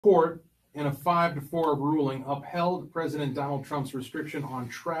Court, in a 5-4 ruling, upheld President Donald Trump's restriction on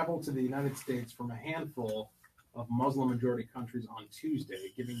travel to the United States from a handful of Muslim-majority countries on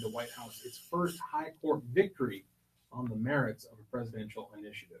Tuesday, giving the White House its first high court victory on the merits of a presidential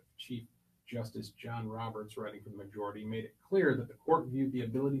initiative. Chief Justice John Roberts, writing for the majority, made it clear that the court viewed the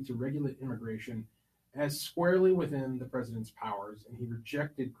ability to regulate immigration as squarely within the president's powers, and he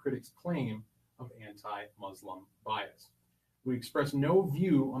rejected critics' claim of anti-Muslim bias. We express no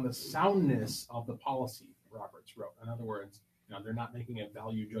view on the soundness of the policy, Roberts wrote. In other words, they're not making a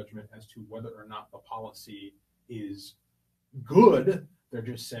value judgment as to whether or not the policy is good. They're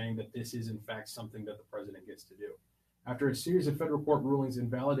just saying that this is, in fact, something that the president gets to do. After a series of federal court rulings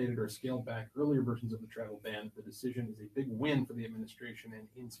invalidated or scaled back earlier versions of the travel ban, the decision is a big win for the administration and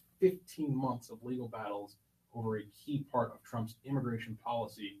ends 15 months of legal battles over a key part of Trump's immigration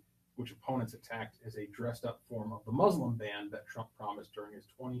policy, which opponents attacked as a dressed-up form of the Muslim ban that Trump promised during his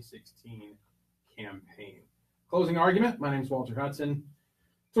 2016 campaign. Closing argument. My name is Walter Hudson.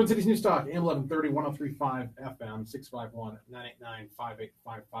 Twin Cities News Talk, AM 1130, 1035 FM,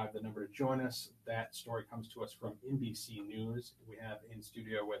 651-989-5855, the number to join us. That story comes to us from NBC News. We have in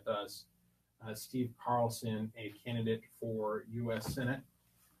studio with us Steve Carlson, a candidate for U.S. Senate,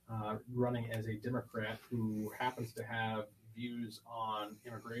 running as a Democrat who happens to have views on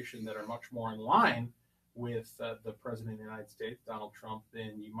immigration that are much more in line with the President of the United States, Donald Trump,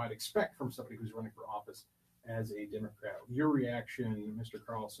 than you might expect from somebody who's running for office as a Democrat. Your reaction, Mr.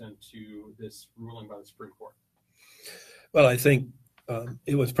 Carlson, to this ruling by the Supreme Court? Well, I think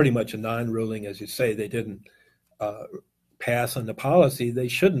it was pretty much a non-ruling, as you say. They didn't pass on the policy. They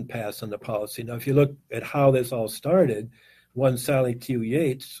shouldn't pass on the policy. Now, if you look at how this all started, one Sally Q.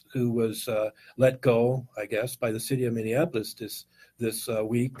 Yates, who was let go, I guess, by the city of Minneapolis this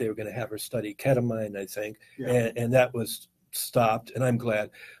week. They were going to have her study ketamine, I think, and that was stopped, and I'm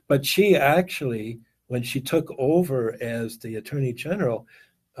glad. But she actually, when she took over as the Attorney General,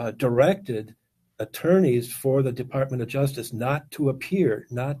 directed attorneys for the Department of Justice not to appear,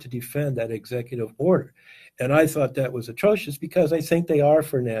 not to defend that executive order. And I thought that was atrocious because I think they are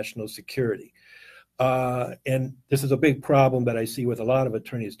for national security. And this is a big problem that I see with a lot of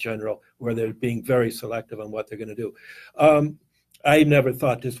attorneys general, where they're being very selective on what they're going to do. I never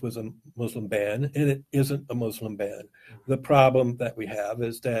thought this was a Muslim ban, and it isn't a Muslim ban. The problem that we have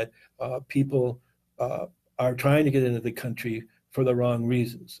is that people are trying to get into the country for the wrong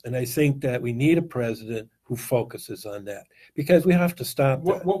reasons. And I think that we need a president who focuses on that, because we have to stop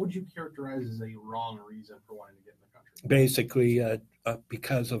that. What would you characterize as a wrong reason for wanting to get in the country? Basically,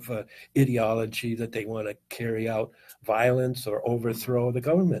 because of ideology that they want to carry out violence or overthrow the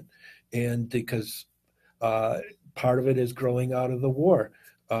government. And because part of it is growing out of the war.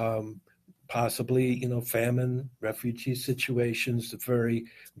 Possibly, famine, refugee situations, very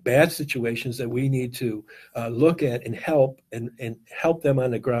bad situations that we need to look at and help them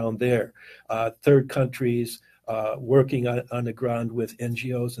on the ground there. Third countries working on the ground with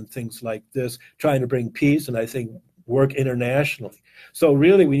NGOs and things like this, trying to bring peace, and I think work internationally. So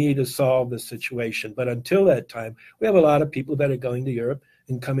really, we need to solve the situation. But until that time, we have a lot of people that are going to Europe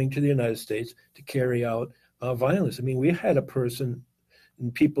and coming to the United States to carry out violence. I mean, we had a person,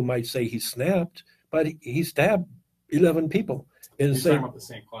 and people might say he snapped, but he stabbed 11 people in St.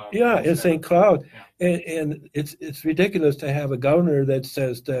 Cloud. Yeah, in St. Cloud. Yeah. And it's ridiculous to have a governor that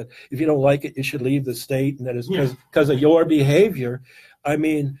says that if you don't like it, you should leave the state, and that is because of your behavior. I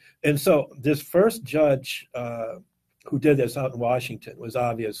mean, and so this first judge who did this out in Washington was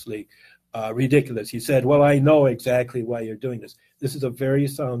obviously ridiculous. He said, well, I know exactly why you're doing this. This is a very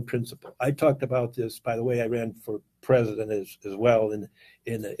sound principle. I talked about this, by the way. I ran for president as well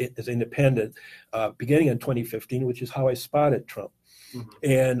as independent beginning in 2015, which is how I spotted Trump. Mm-hmm.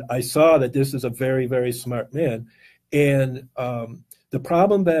 And I saw that this is a very, very smart man. And the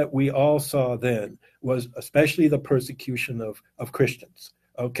problem that we all saw then was especially the persecution of Christians.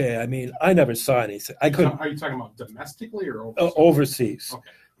 Okay, I mean, I never saw anything. Are you talking about domestically or overseas? Overseas. Okay.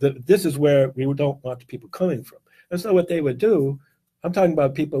 This is where we don't want the people coming from. And so what they would do, I'm talking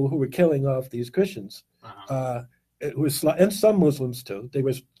about people who were killing off these Christians. Uh-huh. And some Muslims too. They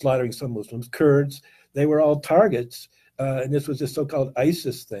were slaughtering some Muslims, Kurds. They were all targets. And this was the so-called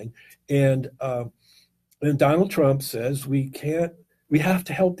ISIS thing. And Donald Trump says we have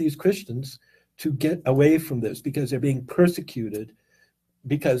to help these Christians to get away from this because they're being persecuted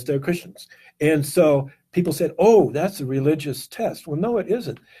because they're Christians. And so people said, oh, that's a religious test. Well, no, it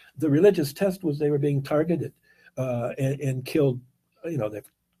isn't. The religious test was they were being targeted and killed. Their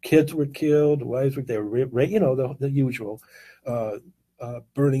kids were killed, wives were, they were, the usual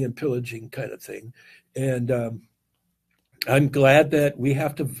burning and pillaging kind of thing. And I'm glad that we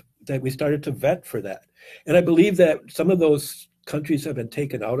started to vet for that. And I believe that some of those countries have been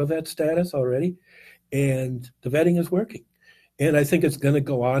taken out of that status already, and the vetting is working. And I think it's going to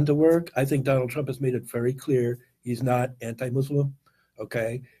go on to work. I think Donald Trump has made it very clear he's not anti-Muslim.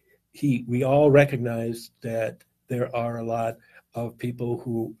 Okay, we all recognize that there are a lot of people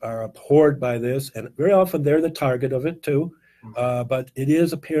who are abhorred by this, and very often they're the target of it too. But it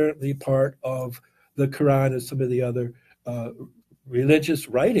is apparently part of the Quran and some of the other religious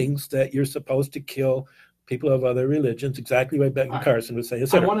writings that you're supposed to kill people of other religions, exactly what Ben Carlson was saying.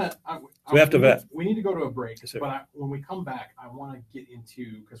 So we have to vet. We need to go to a break, Yes, but when we come back, I want to get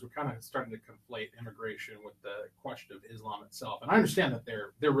into, because we're kind of starting to conflate immigration with the question of Islam itself, and I understand that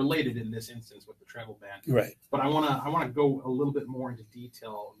they're related in this instance with the travel ban, right? But I want to go a little bit more into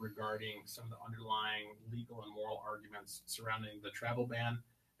detail regarding some of the underlying legal and moral arguments surrounding the travel ban,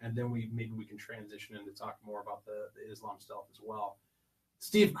 and then maybe we can transition into talk more about the Islam stuff as well.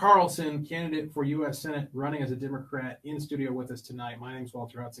 Steve Carlson, candidate for U.S. Senate, running as a Democrat, in studio with us tonight. My name is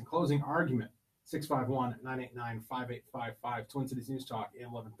Walter Hudson. Closing argument, 651-989-5855, Twin Cities News Talk,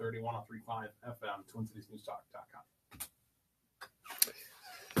 AM 1130, 103.5 FM,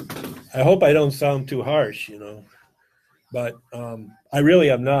 TwinCitiesNewsTalk.com. I hope I don't sound too harsh, but I really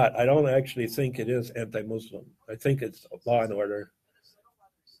am not. I don't actually think it is anti-Muslim. I think it's law and order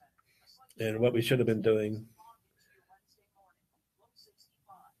and what we should have been doing.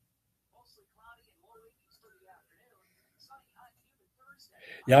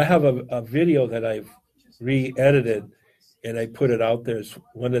 Yeah, I have a video that I've re-edited, and I put it out there. It's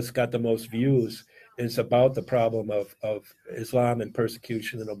one that's got the most views. It's about the problem of Islam and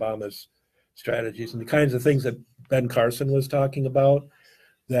persecution and Obama's strategies and the kinds of things that Ben Carlson was talking about,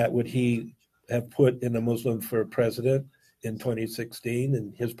 that would he have put in a Muslim for president in 2016,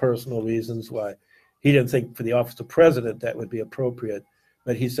 and his personal reasons why he didn't think for the office of president that would be appropriate.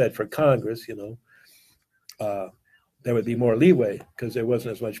 But he said for Congress, there would be more leeway because there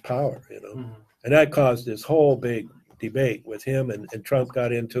wasn't as much power, And that caused this whole big debate with him, and Trump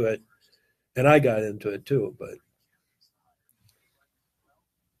got into it, and I got into it too. But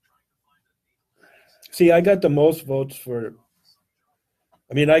see, I got the most votes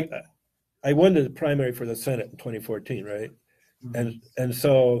I won the primary for the Senate in 2014, right? And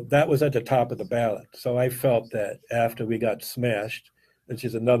so that was at the top of the ballot. So I felt that after we got smashed, which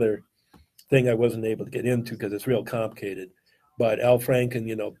is another thing I wasn't able to get into because it's real complicated. But Al Franken,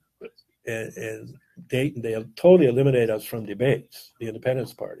 and Dayton, they totally eliminated us from debates, the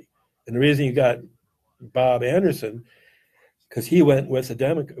Independence Party. And the reason you got Bob Anderson, because he went with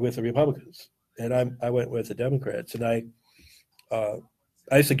the Republicans, and I went with the Democrats. And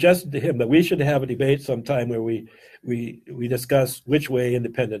I suggested to him that we should have a debate sometime where we discuss which way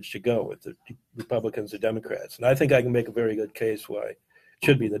independents should go, with the Republicans or Democrats. And I think I can make a very good case why it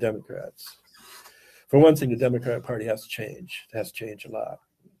should be the Democrats. For one thing, the Democrat Party has to change. It has to change a lot.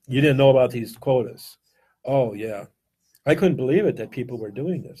 You didn't know about these quotas. Oh, yeah. I couldn't believe it that people were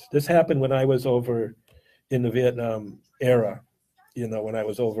doing this. This happened when I was over in the Vietnam era, when I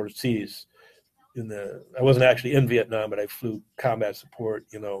was overseas. I wasn't actually in Vietnam, but I flew combat support,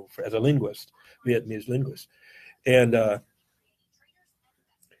 as a linguist, Vietnamese linguist. And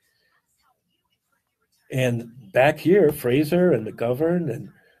back here, Fraser and McGovern and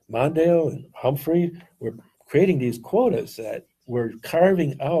Mondale and Humphrey were creating these quotas that were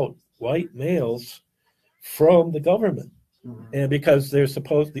carving out white males from the government. And because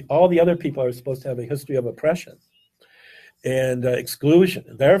all the other people are supposed to have a history of oppression and exclusion.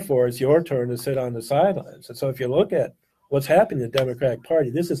 And therefore, it's your turn to sit on the sidelines. And so if you look at what's happening in the Democratic Party,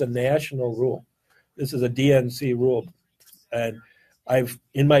 this is a national rule. This is a DNC rule. And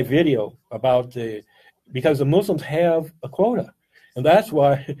in my video because the Muslims have a quota, and that's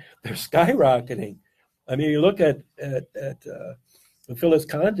why they're skyrocketing. I mean, you look at the Phyllis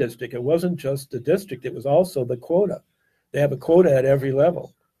Khan district, it wasn't just the district, it was also the quota. They have a quota at every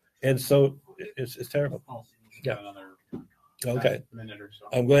level. And so it's terrible. Yeah. Okay. Minute or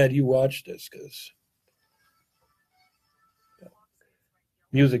so. I'm glad you watched this because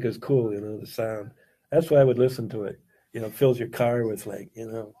music is cool, the sound. That's why I would listen to it. It fills your car with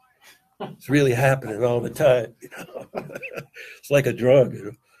it's really happening all the time. It's like a drug.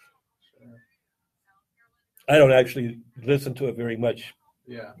 I don't actually listen to it very much.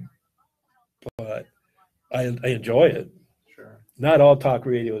 Yeah. But I enjoy it. Sure. Not all talk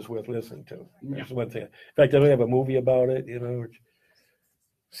radio is worth listening to. That's one thing. In fact, I don't have a movie about it, which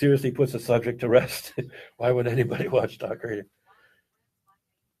seriously puts the subject to rest. Why would anybody watch talk radio?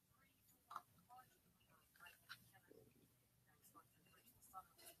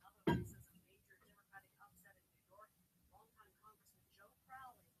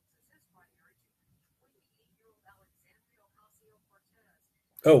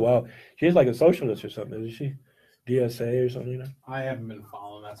 Oh, wow. She's like a socialist or something, isn't she? DSA or something? I haven't been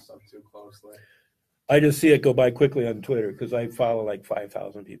following that stuff too closely. I just see it go by quickly on Twitter because I follow like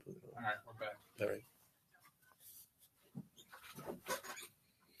 5,000 people. All right, we're back. All right.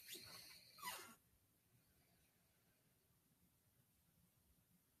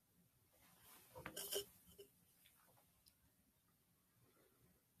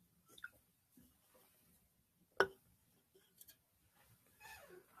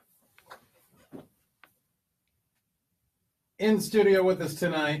 In studio with us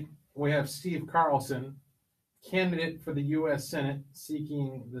tonight, we have Steve Carlson, candidate for the U.S. Senate,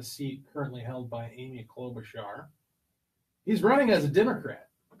 seeking the seat currently held by Amy Klobuchar. He's running as a Democrat,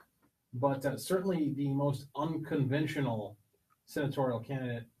 but certainly the most unconventional senatorial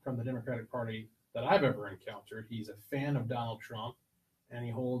candidate from the Democratic Party that I've ever encountered. He's a fan of Donald Trump, and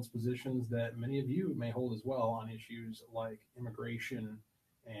he holds positions that many of you may hold as well on issues like immigration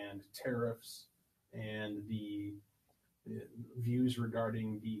and tariffs and the views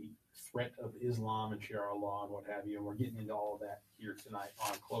regarding the threat of Islam and Sharia law and what have you. And we're getting into all of that here tonight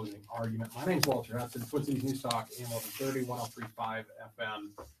on Closing Argument. My name's Walter Hudson, Twin Cities News Talk, AM 1130, 1035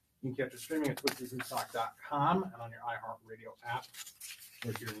 FM. You can catch us streaming at twincitiesnewstalk.com and on your iHeartRadio app.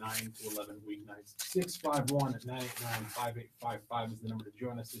 We're here 9 to 11 weeknights. 651-989-5855 is the number to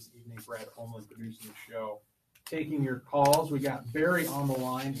join us this evening. Brad Holman producing the show. Taking your calls. We got Barry on the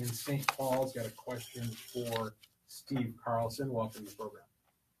line in St. Paul's. Got a question for Steve Carlson. Welcome to the program.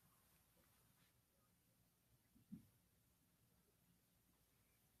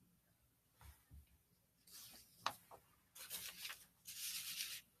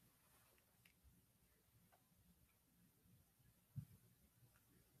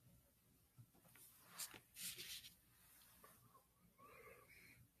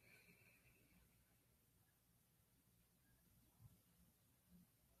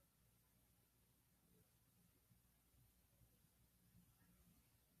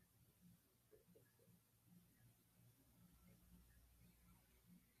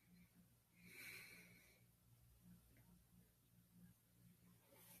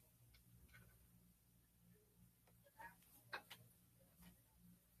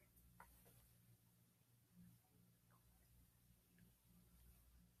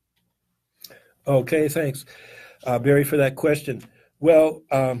 Okay, thanks, Barry, for that question. Well,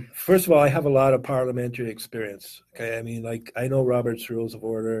 first of all, I have a lot of parliamentary experience. Okay, I mean, like I know Robert's Rules of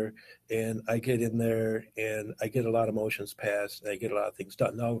Order, and I get in there and I get a lot of motions passed, and I get a lot of things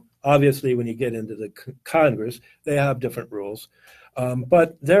done. Now, obviously, when you get into the Congress, they have different rules,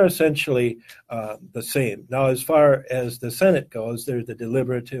 but they're essentially the same. Now, as far as the Senate goes, they're the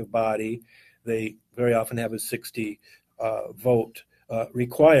deliberative body. They very often have a 60 vote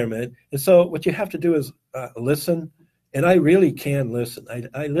requirement. And so what you have to do is listen. And I really can listen.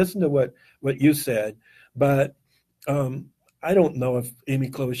 I listen to what you said, but I don't know if Amy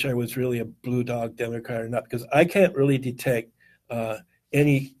Klobuchar was really a blue dog Democrat or not, because I can't really detect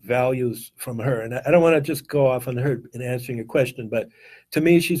any values from her. And I don't want to just go off on her in answering your question, but to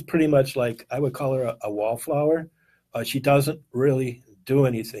me, she's pretty much like, I would call her a wallflower. She doesn't really do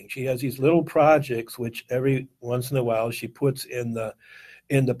anything. She has these little projects, which every once in a while she puts in the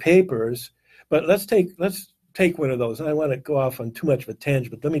papers. But let's take one of those. And I want to go off on too much of a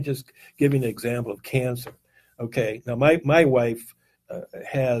tangent, but let me just give you an example of cancer. Okay, now my wife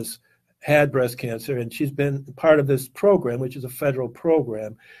has had breast cancer, and she's been part of this program, which is a federal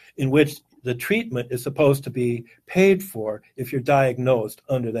program, in which the treatment is supposed to be paid for if you're diagnosed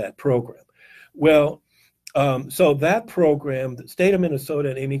under that program. Well, so that program, the state of Minnesota,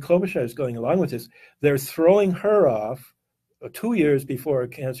 and Amy Klobuchar is going along with this. They're throwing her off 2 years before her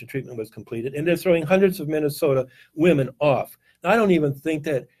cancer treatment was completed, and they're throwing hundreds of Minnesota women off. Now, I don't even think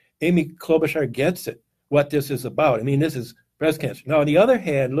that Amy Klobuchar gets it, what this is about. I mean, this is breast cancer. Now, on the other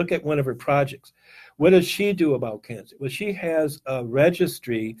hand, look at one of her projects. What does she do about cancer? Well, she has a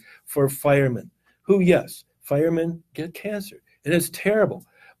registry for firemen who, yes, firemen get cancer. And it's terrible.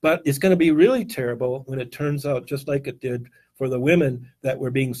 But it's going to be really terrible when it turns out just like it did for the women that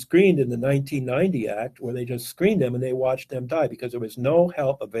were being screened in the 1990 Act, where they just screened them and they watched them die because there was no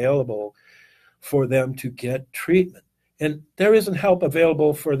help available for them to get treatment. And there isn't help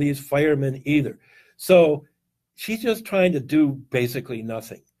available for these firemen either. So she's just trying to do basically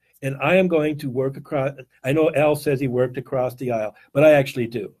nothing. And I am going to work across, I know Al says he worked across the aisle, but I actually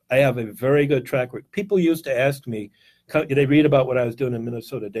do. I have a very good track record. People used to ask me, they read about what I was doing in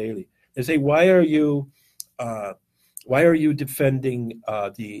Minnesota Daily. They say, why are you Why are you defending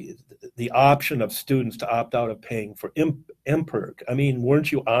the option of students to opt out of paying for MPIRG? I mean,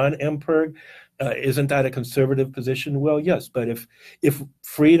 weren't you on MPIRG? Isn't that a conservative position? Well, yes, but if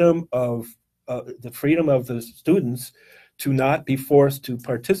freedom of the freedom of the students to not be forced to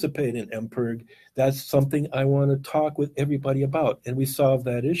participate in MPIRG, that's something I want to talk with everybody about, and we solved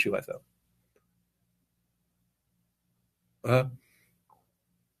that issue, I thought.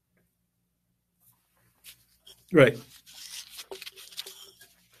 Right.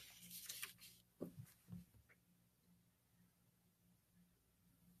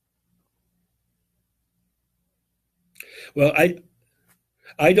 Well,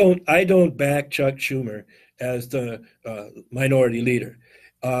 I don't back Chuck Schumer as the minority leader.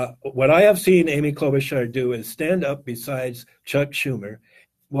 What I have seen Amy Klobuchar do is stand up besides Chuck Schumer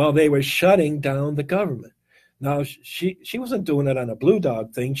while they were shutting down the government. Now she wasn't doing it on a blue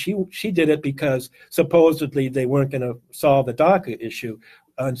dog thing. She did it because supposedly they weren't going to solve the DACA issue,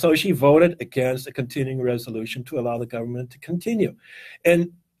 and so she voted against a continuing resolution to allow the government to continue.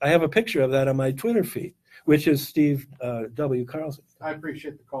 And I have a picture of that on my Twitter feed, which is Steve W. Carlson. I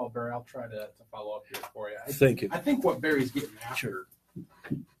appreciate the call, Barry. I'll try to follow up here for you. Thank you. I think what Barry's getting after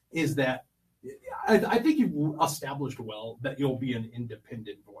is that I think you've established well that you'll be an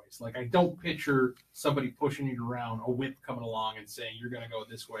independent voice. Like, I don't picture somebody pushing you around, a whip coming along and saying you're going to go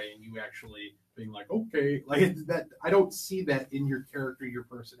this way, and you actually being like, okay, like that. I don't see that in your character, your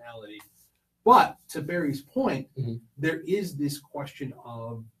personality. But to Barry's point, there is this question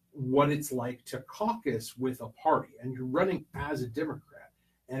of what it's like to caucus with a party, and you're running as a Democrat.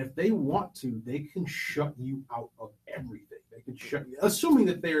 And if they want to, they can shut you out of everything. They can shut you, assuming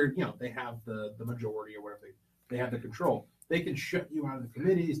that they're, they have the majority or whatever, they have the control. They can shut you out of the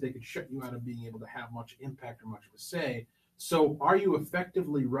committees. They can shut you out of being able to have much impact or much of a say. So are you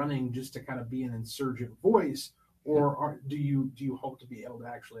effectively running just to kind of be an insurgent voice, or do you hope to be able to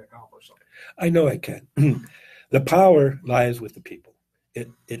actually accomplish something? I know I can. The power lies with the people.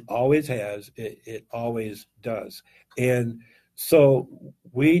 It always has. It always does. And so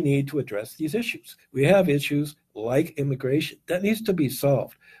we need to address these issues. We have issues like immigration that needs to be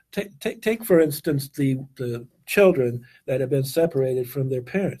solved. Take for instance, the children that have been separated from their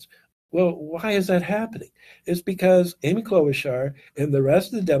parents. Well, why is that happening? It's because Amy Klobuchar and the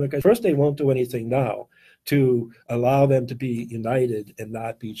rest of the Democrats, first, they won't do anything now to allow them to be united and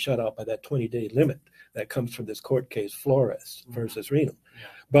not be shut out by that 20-day limit that comes from this court case, Flores versus Reno. Yeah.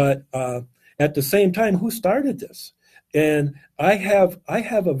 But at the same time, who started this? And I have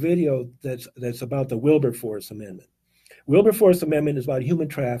a video that's about the Wilberforce Amendment. Wilberforce Amendment is about human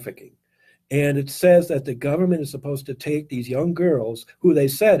trafficking. And it says that the government is supposed to take these young girls, who they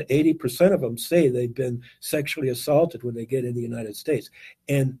said 80% of them say they've been sexually assaulted when they get in the United States,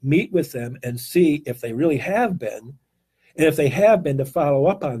 and meet with them and see if they really have been. And if they have been, to follow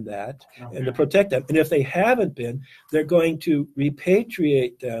up on that and to protect them. And if they haven't been, they're going to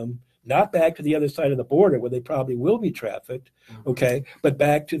repatriate them, not back to the other side of the border where they probably will be trafficked, okay, but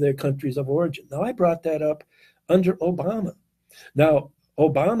back to their countries of origin. Now, I brought that up under Obama. Now,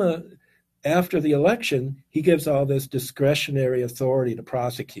 Obama, after the election, he gives all this discretionary authority to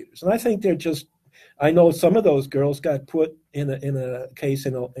prosecutors. And I think I know some of those girls got put in a case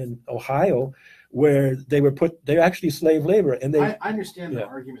in Ohio where they're actually slave labor. And I understand the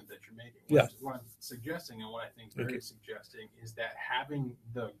argument that you're making. What I'm suggesting, and what I think Barry's suggesting, is that having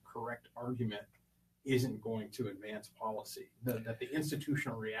the correct argument isn't going to advance policy. That the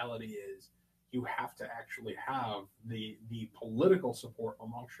institutional reality is you have to actually have the political support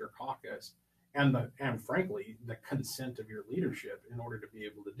amongst your caucus and frankly the consent of your leadership in order to be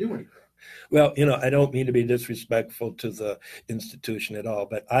able to do anything. Well, I don't mean to be disrespectful to the institution at all,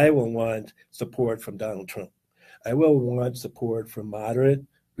 but I will want support from Donald Trump. I will want support from moderate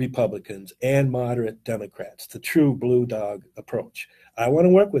Republicans and moderate Democrats, the true blue dog approach. I want to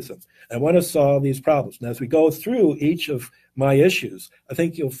work with them. I want to solve these problems. Now, as we go through each of my issues, I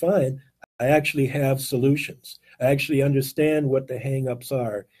think you'll find I actually have solutions. I actually understand what the hangups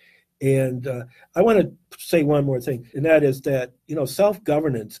are. And I want to say one more thing, and that is that,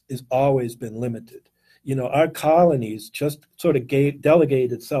 self-governance has always been limited. Our colonies just sort of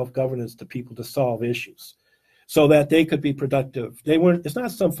delegated self-governance to people to solve issues so that they could be productive. It's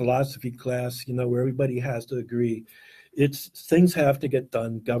not some philosophy class, where everybody has to agree. It's things have to get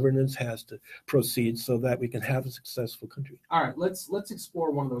done. Governance has to proceed so that we can have a successful country. All right, let's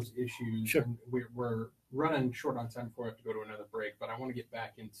explore one of those issues. Sure. And we're running short on time before I have to go to another break, but I want to get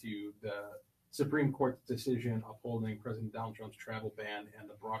back into the Supreme Court's decision upholding President Donald Trump's travel ban and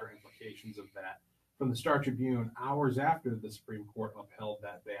the broader implications of that. From the Star Tribune, hours after the Supreme Court upheld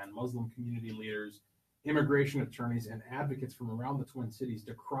that ban, Muslim community leaders Immigration attorneys and advocates from around the Twin Cities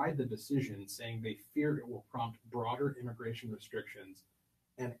decried the decision, saying they fear it will prompt broader immigration restrictions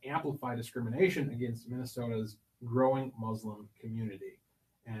and amplify discrimination against Minnesota's growing Muslim community.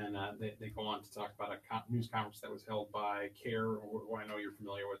 And they go on to talk about a news conference that was held by CARE, who I know you're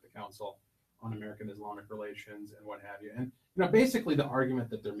familiar with, the Council on American Islamic Relations and what have you. And basically the argument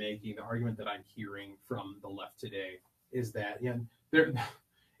that they're making, the argument that I'm hearing from the left today, is that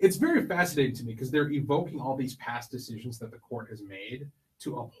it's very fascinating to me because they're evoking all these past decisions that the court has made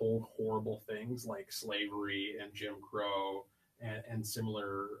to uphold horrible things like slavery and Jim Crow and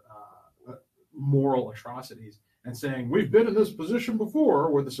similar moral atrocities, and saying we've been in this position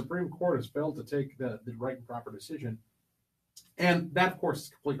before where the Supreme Court has failed to take the right and proper decision. And that, of course, is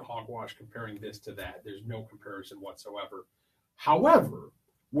complete hogwash comparing this to that. There's no comparison whatsoever. However,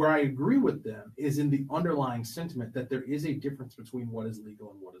 where I agree with them is in the underlying sentiment that there is a difference between what is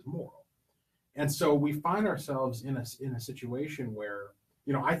legal and what is moral. And so we find ourselves in a situation where,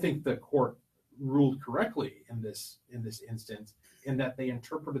 I think the court ruled correctly in this instance, in that they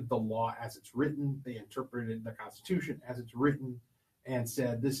interpreted the law as it's written, they interpreted the Constitution as it's written, and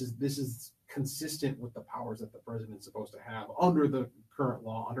said this is consistent with the powers that the president's supposed to have under the current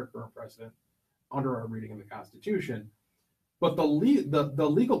law, under current precedent, under our reading of the Constitution. But the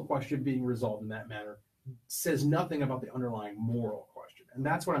legal question being resolved in that manner says nothing about the underlying moral question, and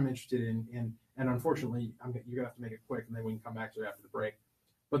that's what I'm interested in. And unfortunately, you're gonna have to make it quick, and then we can come back to it after the break.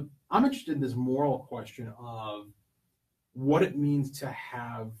 But I'm interested in this moral question of what it means to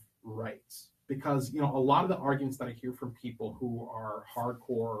have rights, because a lot of the arguments that I hear from people who are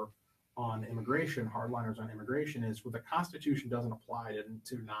hardcore on immigration, hardliners on immigration, is the Constitution doesn't apply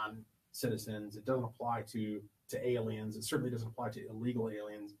to non-citizens, it doesn't apply to aliens, it certainly doesn't apply to illegal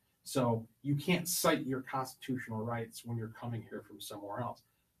aliens. So you can't cite your constitutional rights when you're coming here from somewhere else.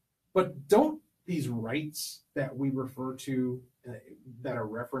 But don't these rights that we refer to, that are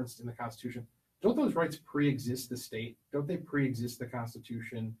referenced in the Constitution, don't those rights pre-exist the state? Don't they pre-exist the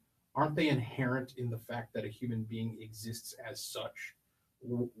Constitution? Aren't they inherent in the fact that a human being exists as such?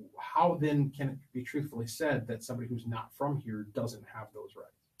 How then can it be truthfully said that somebody who's not from here doesn't have those rights?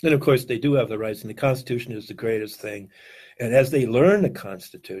 And of course, they do have the rights, and the Constitution is the greatest thing. And as they learn the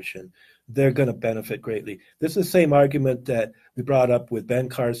Constitution, they're going to benefit greatly. This is the same argument that we brought up with Ben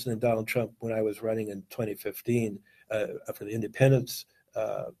Carlson and Donald Trump when I was running in 2015 for the independents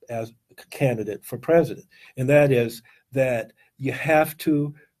as a candidate for president. And that is that you have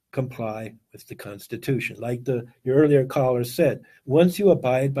to comply with the Constitution. Like your earlier caller said, once you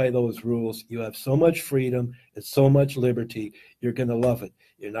abide by those rules, you have so much freedom and so much liberty, you're going to love it.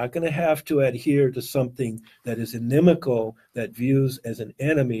 You're not going to have to adhere to something that is inimical, that views as an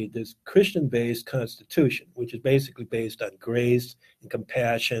enemy this Christian-based Constitution, which is basically based on grace and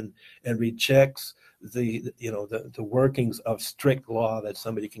compassion and rejects the workings of strict law that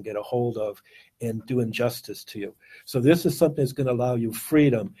somebody can get a hold of and do injustice to you. So this is something that's going to allow you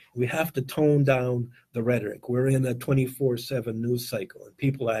freedom. We have to tone down the rhetoric. We're in a 24/7 news cycle, and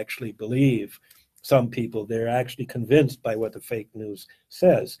people actually believe, some people, they're actually convinced by what the fake news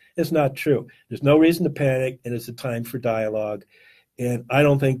says. It's not true. There's no reason to panic, and it's a time for dialogue. And I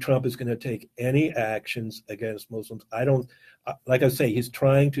don't think Trump is going to take any actions against Muslims. Like I say, he's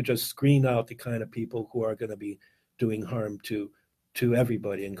trying to just screen out the kind of people who are going to be doing harm to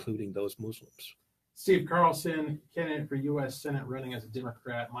everybody, including those Muslims. Steve Carlson, candidate for U.S. Senate, running as a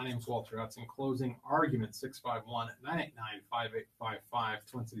Democrat. My name is Walter Hudson. Closing argument 651-989-5855,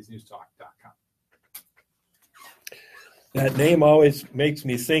 TwinCitiesNewsTalk.com. That name always makes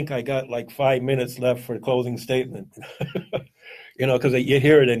me think I got like 5 minutes left for the closing statement. Because you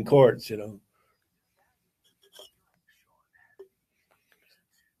hear it in courts,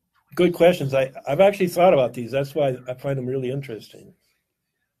 Good questions. I've actually thought about these. That's why I find them really interesting.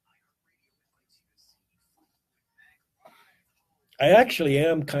 I actually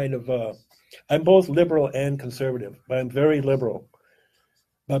am kind of, I'm both liberal and conservative, but I'm very liberal.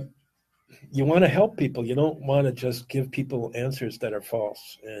 But you want to help people. You don't want to just give people answers that are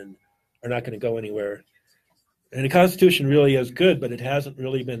false and are not going to go anywhere. And the Constitution really is good, but it hasn't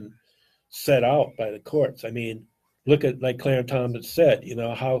really been set out by the courts. I mean, look at, like Clarence Thomas said,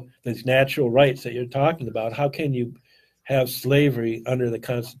 how these natural rights that you're talking about, how can you have slavery under the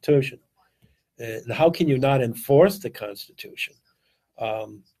Constitution? And how can you not enforce the Constitution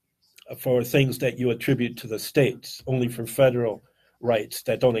for things that you attribute to the states, only for federal rights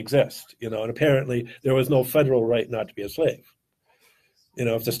that don't exist? And apparently there was no federal right not to be a slave.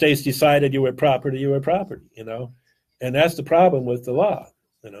 If the states decided you were property, you were property, and that's the problem with the law,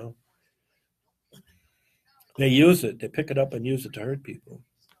 They use it, they pick it up and use it to hurt people.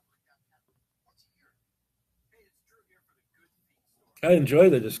 I enjoy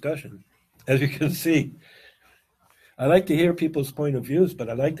the discussion. As you can see, I like to hear people's point of views, but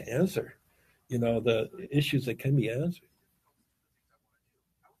I like to answer, the issues that can be answered.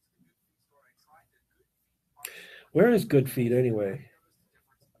 Where is Good Feet anyway?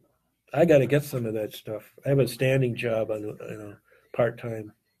 I got to get some of that stuff. I have a standing job on, part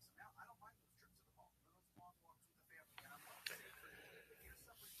time.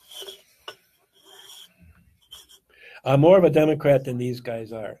 I'm more of a Democrat than these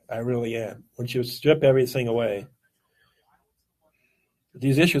guys are. I really am. Once you strip everything away,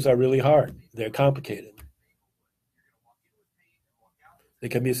 these issues are really hard. They're complicated. They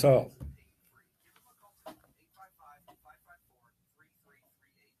can be solved.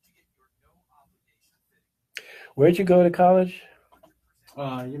 Where'd you go to college?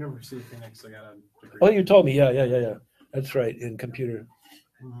 University of Phoenix. I got a degree. Oh, you told me. Yeah. That's right, in computer.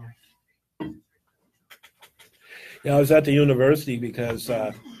 Mhm. Yeah, I was at the university because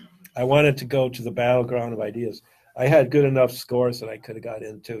I wanted to go to the battleground of ideas. I had good enough scores that I could have got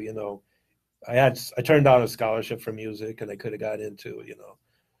into. I turned down a scholarship for music, and I could have got into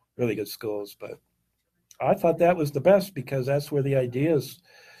really good schools. But I thought that was the best because that's where the ideas,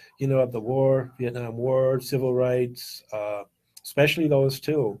 of the war, Vietnam War, civil rights, especially those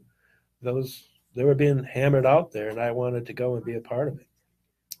two, they were being hammered out there, and I wanted to go and be a part of it.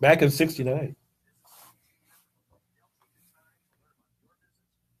 Back in '69.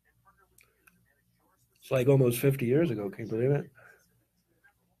 It's like almost 50 years ago. Can you believe it?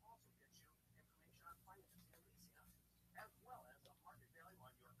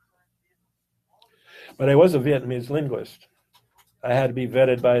 But I was a Vietnamese linguist. I had to be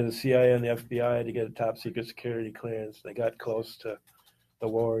vetted by the CIA and the FBI to get a top secret security clearance. They got close to the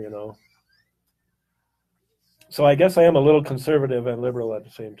war. So I guess I am a little conservative and liberal at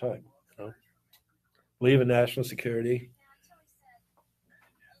the same time. Believe in national security.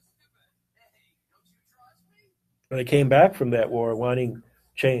 When I came back from that war, wanting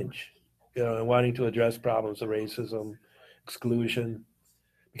change, and wanting to address problems of racism, exclusion,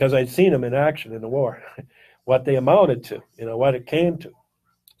 because I'd seen them in action in the war, what they amounted to, what it came to.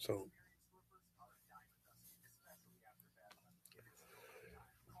 So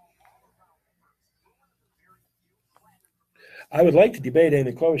I would like to debate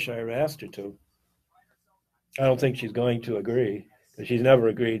Amy Klobuchar. I asked her to. I don't think she's going to agree because she's never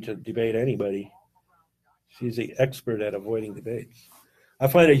agreed to debate anybody. She's the expert at avoiding debates. I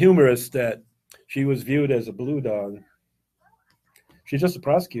find it humorous that she was viewed as a blue dog. She's just a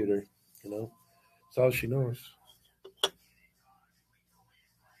prosecutor. That's all she knows.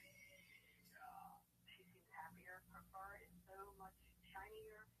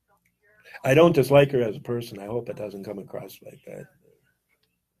 I don't dislike her as a person. I hope it doesn't come across like that.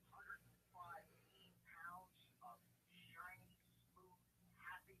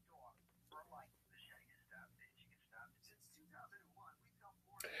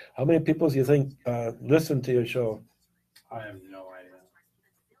 How many people do you think listen to your show? I have no idea.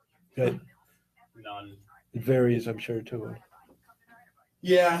 Good. None. It varies, I'm sure, too.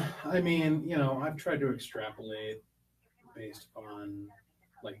 Yeah, I mean, I've tried to extrapolate based on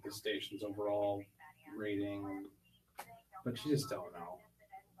like the station's overall rating, but you just don't know.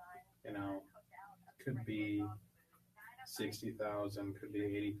 Could be 60,000, could be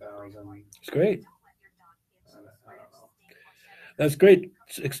 80,000. It's great. I don't know. That's great.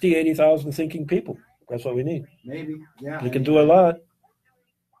 60, 80,000 thinking people. That's what we need. Maybe, yeah. You can do a lot.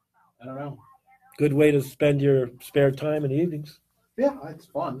 I don't know. Good way to spend your spare time in the evenings. Yeah, it's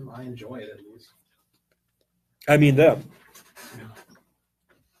fun. I enjoy it at least. I mean them. Yeah.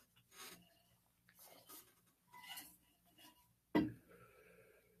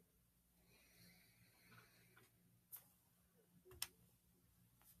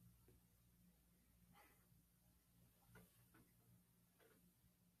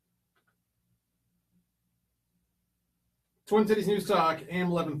 Twin Cities News Talk, AM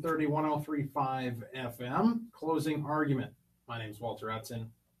 1130, 1035 FM. Closing argument. My name is Walter Utson.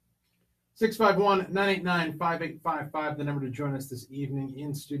 651-989-5855, the number to join us this evening.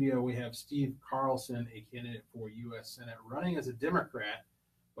 In studio, we have Steve Carlson, a candidate for U.S. Senate, running as a Democrat,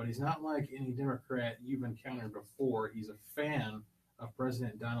 but he's not like any Democrat you've encountered before. He's a fan of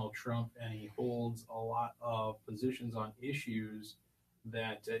President Donald Trump, and he holds a lot of positions on issues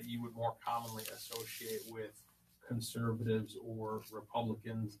that you would more commonly associate with conservatives or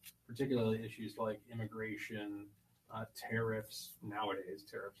Republicans, particularly issues like immigration, tariffs. Nowadays,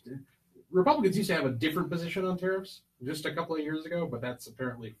 tariffs. Republicans used to have a different position on tariffs just a couple of years ago, but that's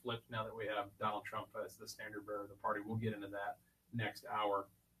apparently flipped now that we have Donald Trump as the standard bearer of the party. We'll get into that next hour.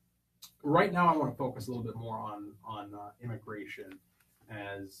 Right now, I want to focus a little bit more on immigration.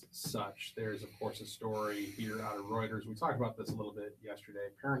 as such. There's, of course, a story here out of Reuters. We talked about this a little bit yesterday.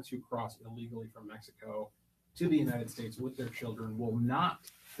 Parents who cross illegally from Mexico to the United States with their children will not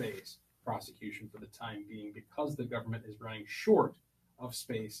face prosecution for the time being because the government is running short of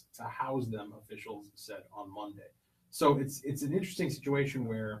space to house them, officials said on Monday. So it's an interesting situation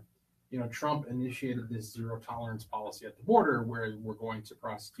where, Trump initiated this zero tolerance policy at the border where we're going to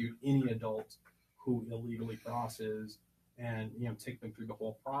prosecute any adult who illegally crosses and, take them through the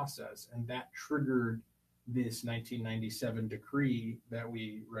whole process. And that triggered this 1997 decree that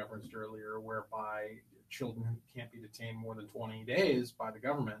we referenced earlier, whereby children can't be detained more than 20 days by the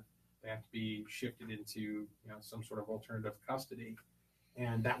government. They have to be shifted into, some sort of alternative custody.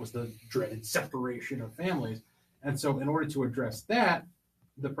 And that was the dreaded separation of families. And so in order to address that,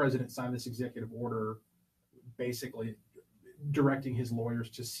 the president signed this executive order basically directing his lawyers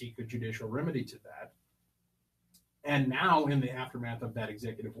to seek a judicial remedy to that. And now in the aftermath of that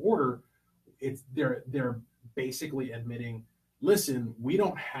executive order, they're basically admitting, listen, we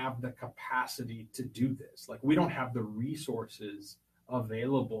don't have the capacity to do this. Like, we don't have the resources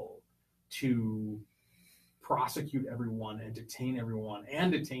available to prosecute everyone and detain everyone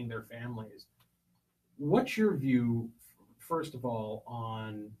and detain their families. What's your view, first of all,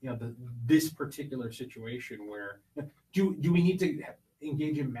 on this particular situation where do we need to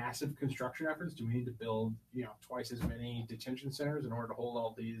engage in massive construction efforts? Do we need to build twice as many detention centers in order to hold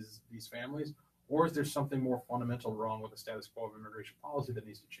all these families? Or is there something more fundamental wrong with the status quo of immigration policy that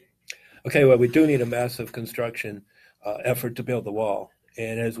needs to change? Okay, well, we do need a massive construction effort to build the wall.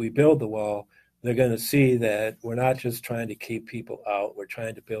 And as we build the wall, they're going to see that we're not just trying to keep people out. We're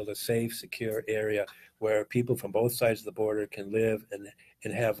trying to build a safe, secure area where people from both sides of the border can live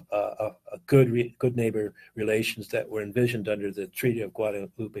and have a good neighbor relations that were envisioned under the Treaty of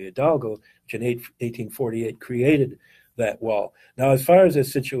Guadalupe Hidalgo, which in 1848 created that wall. Now, as far as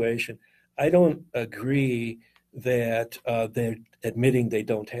this situation, I don't agree that they're admitting they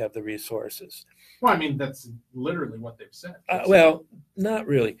don't have the resources. Well, I mean, that's literally what they've said. Well, not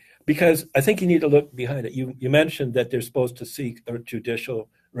really, because I think you need to look behind it. You mentioned that they're supposed to seek a judicial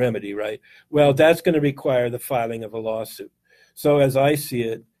remedy, right? Well, that's going to require the filing of a lawsuit. So as I see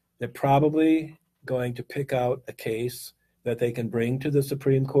it, they're probably going to pick out a case that they can bring to the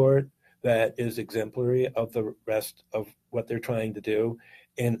Supreme Court that is exemplary of the rest of what they're trying to do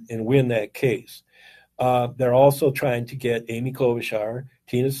and win that case. They're also trying to get Amy Klobuchar,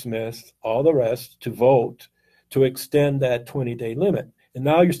 Tina Smith, all the rest to vote to extend that 20-day limit. And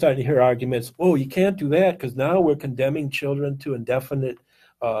now you're starting to hear arguments, oh, you can't do that because now we're condemning children to indefinite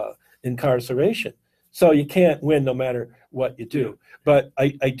incarceration. So you can't win no matter what you do. But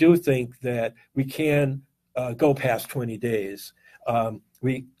I do think that we can go past 20 days.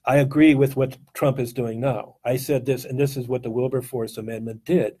 I agree with what Trump is doing now. I said this, and this is what the Wilberforce Amendment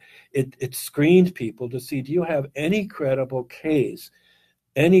did. It screened people to see, do you have any credible case,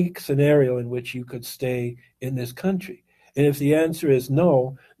 any scenario in which you could stay in this country? And if the answer is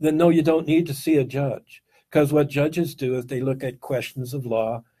no, then no, you don't need to see a judge. Because what judges do is they look at questions of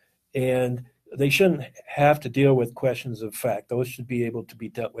law, and they shouldn't have to deal with questions of fact. Those should be able to be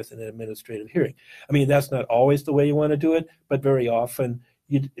dealt with in an administrative hearing. I mean, that's not always the way you want to do it, but very often,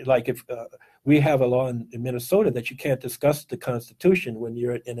 if we have a law in Minnesota that you can't discuss the Constitution when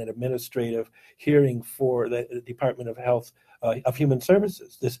you're in an administrative hearing for the Department of Health of Human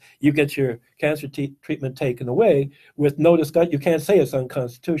Services. You get your cancer treatment taken away with no discussion. You can't say it's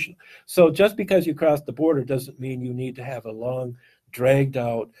unconstitutional. So just because you cross the border doesn't mean you need to have a long, dragged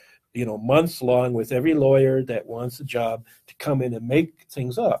out, months long with every lawyer that wants a job to come in and make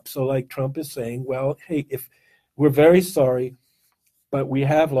things up. So like Trump is saying, well, hey, if we're very sorry, but we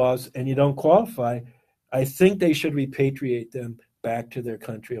have laws and you don't qualify, I think they should repatriate them back to their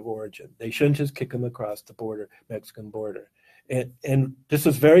country of origin. They shouldn't just kick them across the border, Mexican border. And this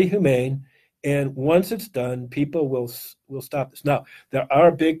is very humane. And once it's done, people will stop this. Now, there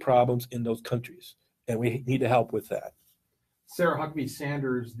are big problems in those countries, and we need to help with that. Sarah Huckabee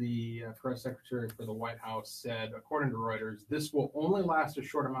Sanders, the press secretary for the White House, said, according to Reuters, this will only last a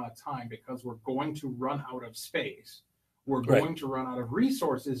short amount of time because we're going to run out of space. We're going to run out of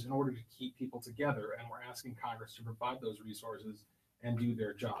resources in order to keep people together, and we're asking Congress to provide those resources and do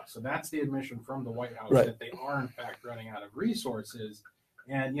their job. So that's the admission from the White House that they are, in fact, running out of resources.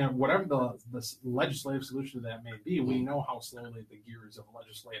 And, whatever the legislative solution to that may be, we know how slowly the gears of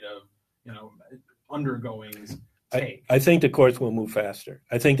legislative, undergoings take. I think the courts will move faster.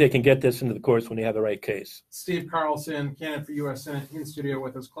 I think they can get this into the courts when they have the right case. Steve Carlson, candidate for U.S. Senate, in studio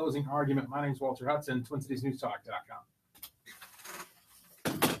with us. Closing argument. My name's Walter Hudson, TwinCitiesNewsTalk.com.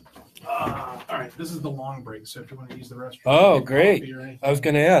 All right, this is the long break, so if you want to use the restroom. Oh, get great. coffee or anything. I was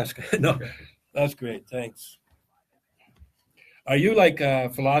going to ask. No, Okay. that's great. Thanks. Are you like a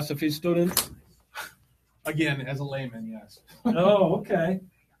philosophy student? Again, as a layman, yes. Oh, okay.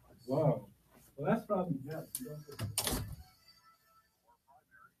 Wow. Well, that's probably best.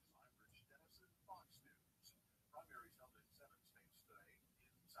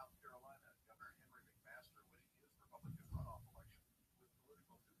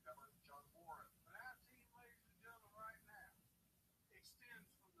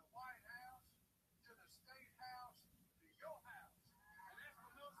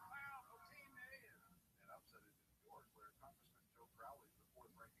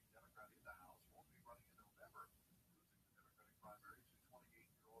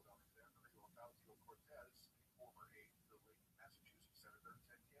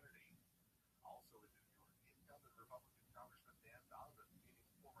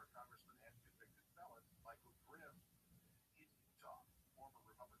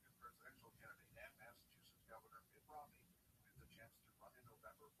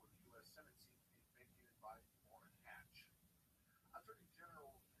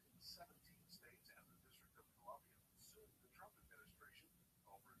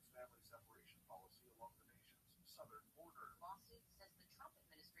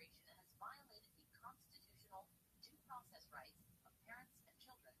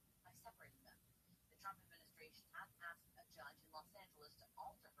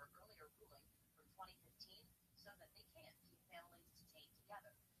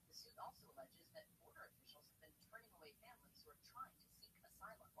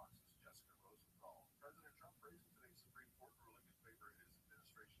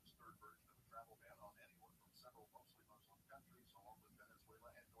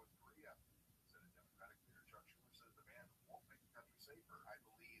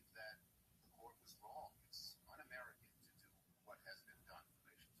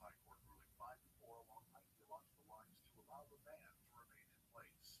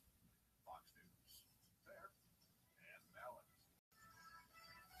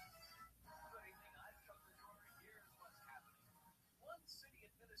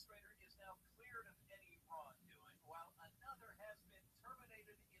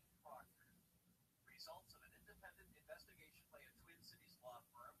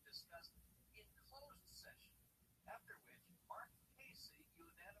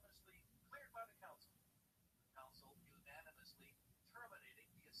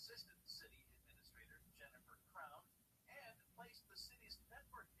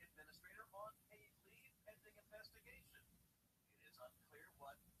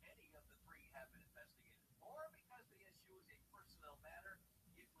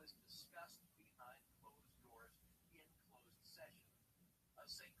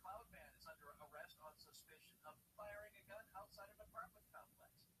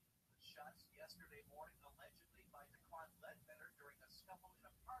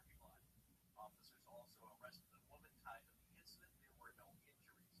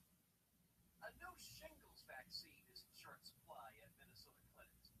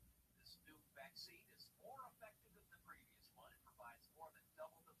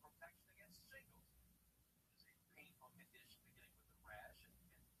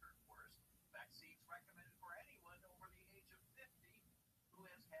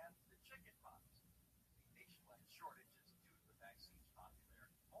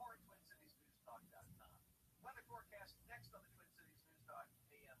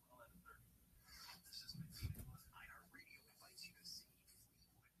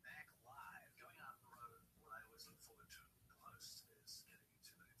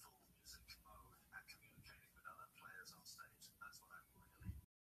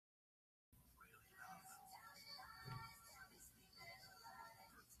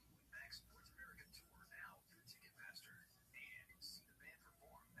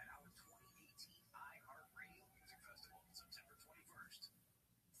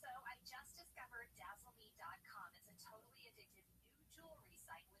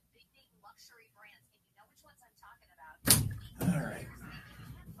 All right.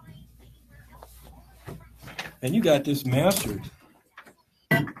 And you got this mastered.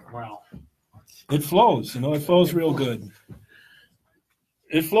 Wow. It flows, it flows real good.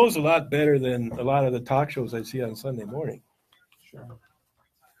 It flows a lot better than a lot of the talk shows I see on Sunday morning. Sure.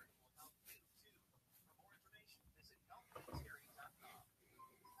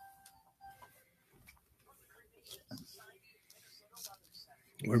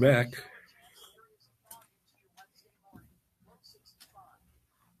 We're back.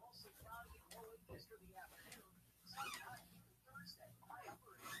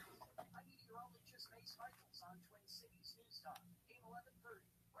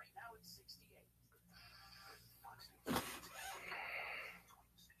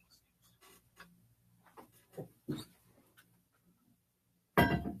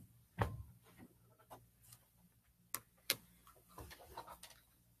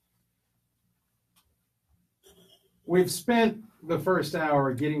 We've spent the first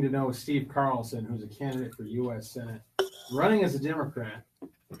hour getting to know Steve Carlson, who's a candidate for U.S. Senate, running as a Democrat,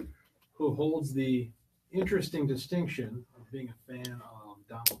 who holds the interesting distinction of being a fan of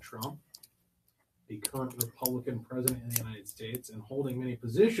Donald Trump, the current Republican president of the United States, and holding many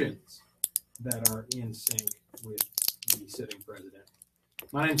positions that are in sync with the sitting president.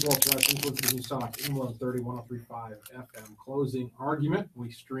 My name is Walter Hudson, Twin Cities News Talk, AM 1130, 103.5 FM. Closing argument.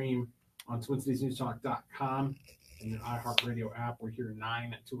 We stream on TwinCitiesNewsTalk.com and the iHeartRadio app. We're here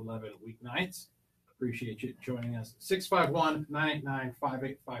 9 to 11 weeknights. Appreciate you joining us.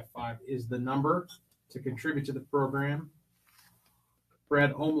 651-989-5855 is the number to contribute to the program.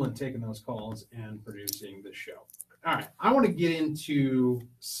 Brad Omlin taking those calls and producing the show. All right, I want to get into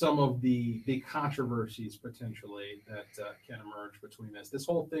some of the controversies potentially that can emerge between this. This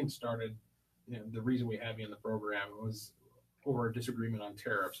whole thing started, the reason we have you in the program was over a disagreement on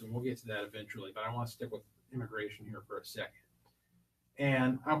tariffs, and we'll get to that eventually, but I want to stick with immigration here for a second.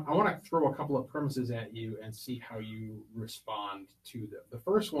 And I want to throw a couple of premises at you and see how you respond to them. The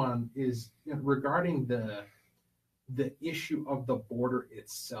first one is regarding the issue of the border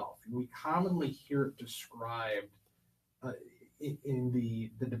itself. We commonly hear it described in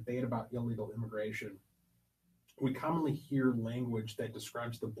the debate about illegal immigration. We commonly hear language that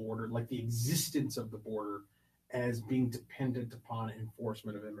describes the border, like the existence of the border, as being dependent upon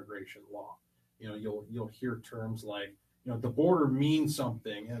enforcement of immigration law. You'll hear terms like, the border means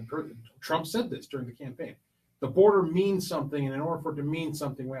something, and Trump said this during the campaign. The border means something, and in order for it to mean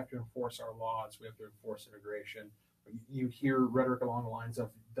something, we have to enforce our laws. We have to enforce immigration. You hear rhetoric along the lines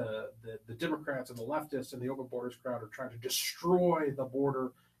of the Democrats and the leftists and the open borders crowd are trying to destroy the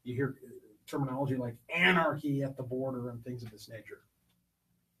border. You hear terminology like anarchy at the border and things of this nature.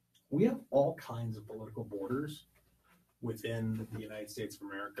 We have all kinds of political borders within the United States of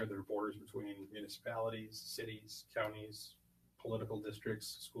America. There are borders between municipalities, cities, counties, political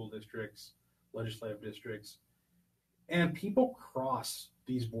districts, school districts, legislative districts. And people cross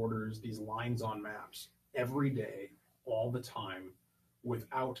these borders, these lines on maps, every day, all the time,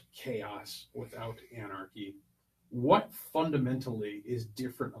 without chaos, without anarchy. What fundamentally is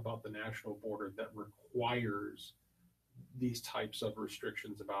different about the national border that requires these types of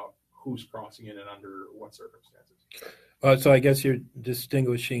restrictions about who's crossing it and under what circumstances? So I guess you're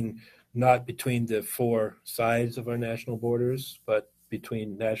distinguishing not between the four sides of our national borders, but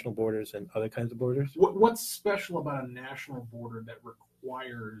between national borders and other kinds of borders? What's special about a national border that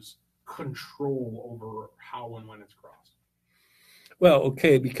requires control over how and when it's crossed? Well,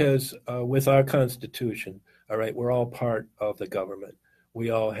 okay, because with our Constitution, all right, we're all part of the government.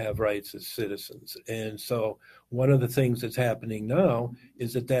 We all have rights as citizens. And so one of the things that's happening now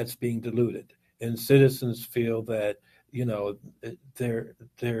is that that's being diluted. And citizens feel that,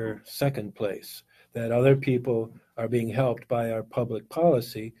 they're second place, that other people are being helped by our public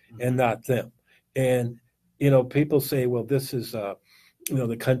policy and not them. And, people say, well, this is,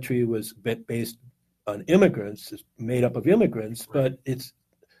 the country was based on immigrants, it's made up of immigrants, but it's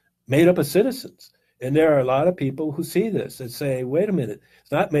made up of citizens. And there are a lot of people who see this and say, wait a minute,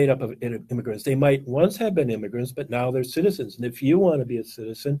 it's not made up of immigrants. They might once have been immigrants, but now they're citizens. And if you want to be a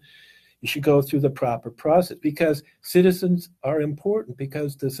citizen, you should go through the proper process, because citizens are important,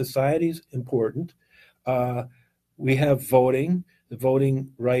 because the society's important. We have voting. The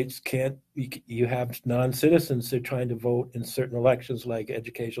voting rights you have non-citizens, they're trying to vote in certain elections like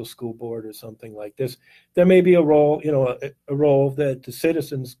educational school board or something like this. There may be a role, a role that the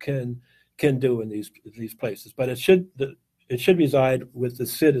citizens can do in these places, but it should reside with the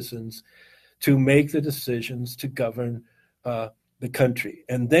citizens to make the decisions to govern the country.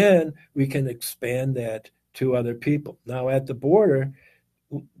 And then we can expand that to other people. Now at the border,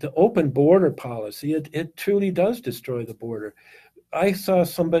 the open border policy, it truly does destroy the border. I saw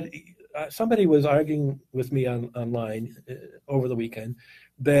somebody was arguing with me online over the weekend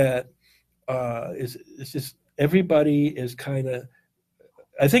that it's just everybody is kind of,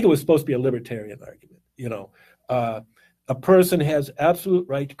 I think it was supposed to be a libertarian argument, a person has absolute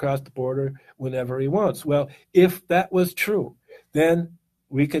right to cross the border whenever he wants. Well, if that was true, then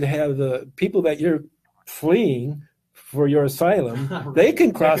we could have the people that you're fleeing for your asylum, right. They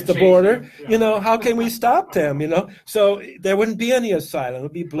can cross the border. Yeah. How can we stop them? So there wouldn't be any asylum. It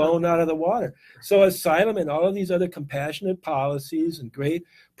would be blown out of the water. So asylum and all of these other compassionate policies and great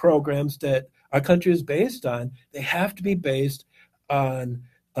programs that our country is based on, they have to be based on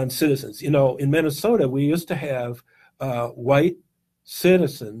citizens. In Minnesota, we used to have white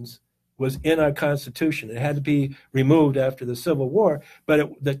citizens was in our Constitution. It had to be removed after the Civil War,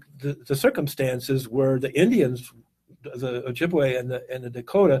 but the circumstances were the Indians, the Ojibwe and the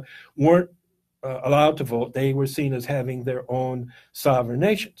Dakota, weren't allowed to vote. They were seen as having their own sovereign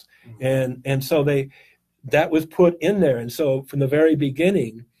nations, and so that was put in there. And so from the very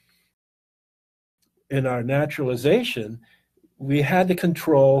beginning, in our naturalization, we had to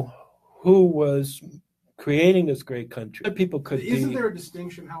control who was creating this great country. People could Isn't there a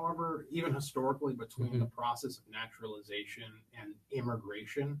distinction, however, even historically, between the process of naturalization and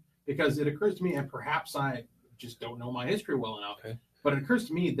immigration? Because it occurs to me, and perhaps I just don't know my history well enough, but it occurs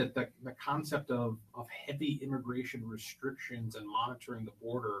to me that the concept of heavy immigration restrictions and monitoring the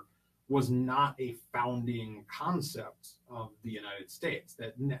border was not a founding concept of the United States.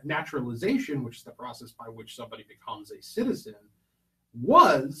 That naturalization, which is the process by which somebody becomes a citizen,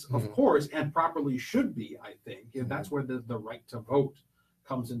 was, of course, and properly should be, I think. And that's where the right to vote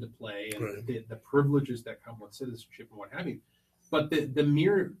comes into play, and the privileges that come with citizenship and what have you. But the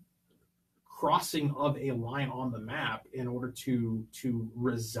mere crossing of a line on the map in order to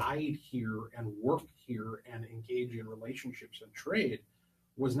reside here and work here and engage in relationships and trade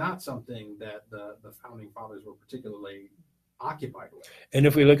was not something that the founding fathers were particularly occupied with. And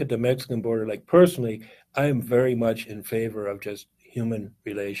if we look at the Mexican border, like personally, I am very much in favor of just human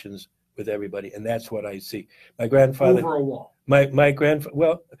relations with everybody, and that's what I see. My grandfather over a wall. My grandfather.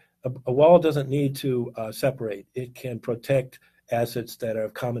 Well, a wall doesn't need to separate. It can protect assets that are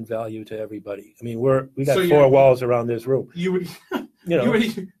of common value to everybody. I mean, we got four walls around this room. You would,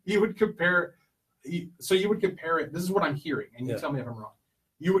 you would compare. So you would compare it. This is what I'm hearing, and you tell me if I'm wrong.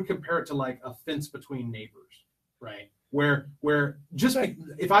 You would compare it to like a fence between neighbors, right? Where just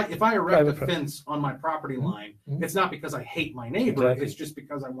if I erect a fence on my property line, it's not because I hate my neighbor. Exactly. It's just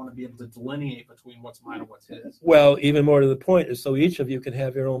because I want to be able to delineate between what's mine and what's his. Well, even more to the point is so each of you can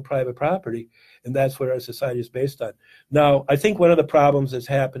have your own private property, and that's what our society is based on. Now, I think one of the problems that's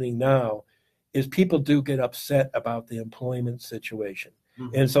happening now is people do get upset about the employment situation.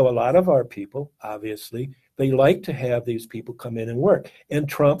 And so a lot of our people, obviously, they like to have these people come in and work. And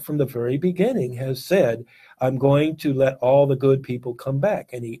Trump, from the very beginning, has said, I'm going to let all the good people come back.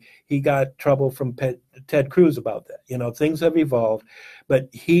 And he got trouble from Ted Cruz about that. Things have evolved, but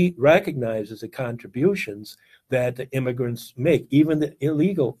he recognizes the contributions that the immigrants make, even the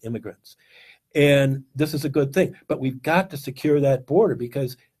illegal immigrants. And this is a good thing. But we've got to secure that border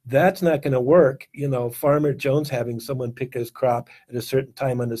because that's not going to work. Farmer Jones having someone pick his crop at a certain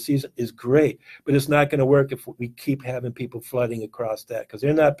time on the season is great, but it's not going to work if we keep having people flooding across that because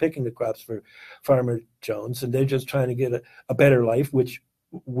they're not picking the crops for Farmer Jones, and they're just trying to get a better life, which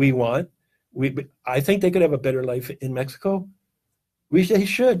we want. I think they could have a better life in Mexico. They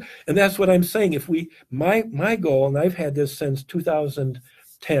should, and that's what I'm saying. My goal, and I've had this since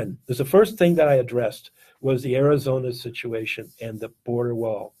 2010, is the first thing that I addressed was the Arizona situation and the border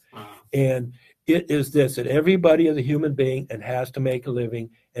wall. And it is this, that everybody is a human being and has to make a living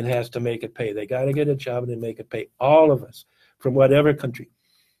and has to make it pay. They got to get a job and they make it pay, all of us, from whatever country.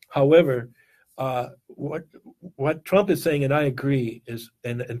 However, what Trump is saying, and I agree, is,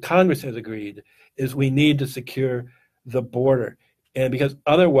 and Congress has agreed, is we need to secure the border. And because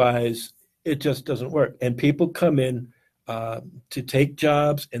otherwise, it just doesn't work. And people come in to take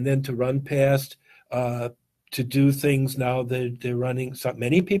jobs and then to run past to do things now that they're running. So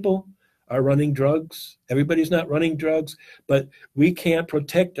many people are running drugs. Everybody's not running drugs, but we can't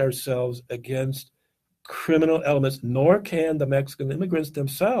protect ourselves against criminal elements, nor can the Mexican immigrants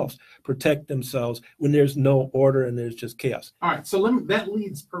themselves protect themselves when there's no order and there's just chaos. All right, so that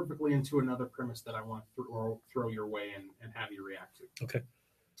leads perfectly into another premise that I want to throw your way and have you react to. Okay.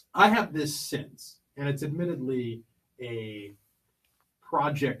 I have this sense, and it's admittedly a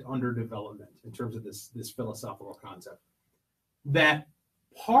project under development in terms of this philosophical concept, that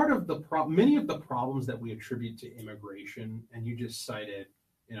part of many of the problems that we attribute to immigration, and you just cited,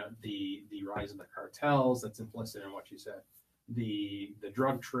 the rise of the cartels, that's implicit in what you said, the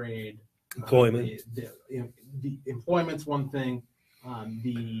drug trade, employment, the employment's one thing,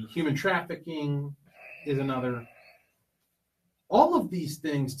 the human trafficking is another. All of these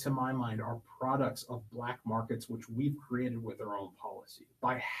things, to my mind, are products of black markets, which we've created with our own policy.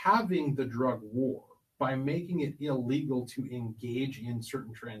 By having the drug war, by making it illegal to engage in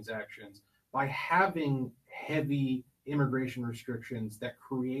certain transactions, by having heavy immigration restrictions that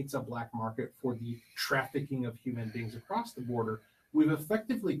creates a black market for the trafficking of human beings across the border, we've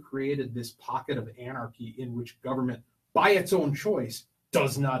effectively created this pocket of anarchy in which government, by its own choice,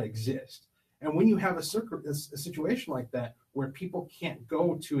 does not exist. And when you have a situation like that where people can't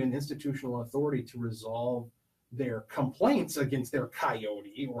go to an institutional authority to resolve their complaints against their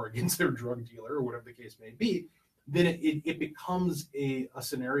coyote or against their drug dealer or whatever the case may be, then it becomes a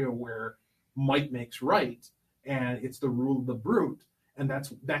scenario where might makes right, and it's the rule of the brute, and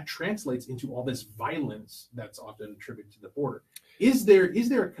that translates into all this violence that's often attributed to the border. Is there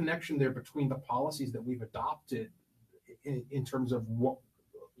a connection there between the policies that we've adopted in terms of what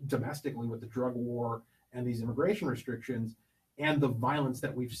domestically with the drug war and these immigration restrictions and the violence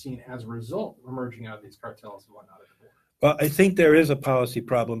that we've seen as a result emerging out of these cartels and whatnot at the border? Well, I think there is a policy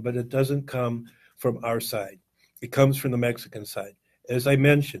problem, but it doesn't come from our side. It comes from the Mexican side. As I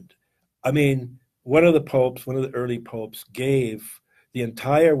mentioned, I mean, one of the early popes gave the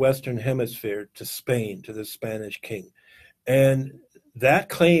entire Western Hemisphere to Spain, to the Spanish king. And that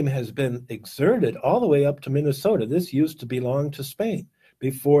claim has been exerted all the way up to Minnesota. This used to belong to Spain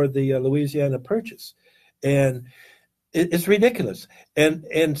before the Louisiana Purchase. And it's ridiculous.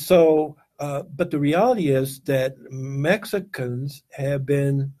 And so, but the reality is that Mexicans have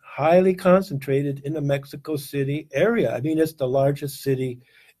been highly concentrated in the Mexico City area. I mean, it's the largest city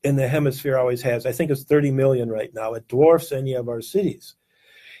in the hemisphere, always has. I think it's 30 million right now. It dwarfs any of our cities.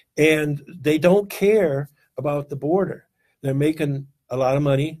 And they don't care about the border. They're making a lot of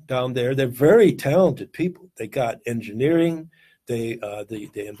money down there. They're very talented people. They got engineering. They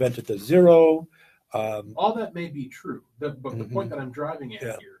invented the zero. All that may be true. But the point that I'm driving at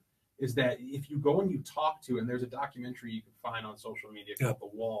here is that if you go and you talk to, and there's a documentary you can find on social media called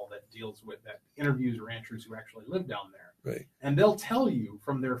The Wall that deals with that, interviews ranchers who actually live down there. Right. And they'll tell you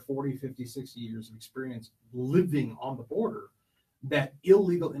from their 40, 50, 60 years of experience living on the border that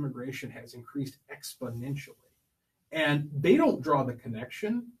illegal immigration has increased exponentially. And they don't draw the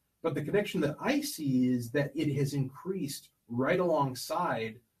connection, but the connection that I see is that it has increased right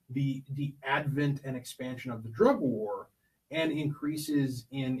alongside the advent and expansion of the drug war and increases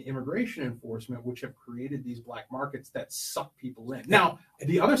in immigration enforcement, which have created these black markets that suck people in. Now,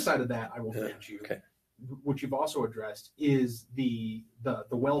 the other side of that, I will grant you, which you've also addressed, is the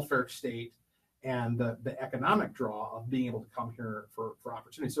welfare state and the economic draw of being able to come here for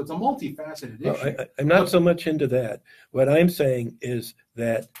opportunity. So it's a multifaceted issue. I'm not so much into that. What I'm saying is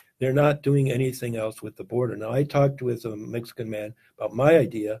that they're not doing anything else with the border. Now, I talked with a Mexican man about my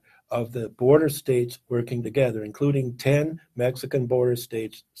idea of the border states working together, including 10 Mexican border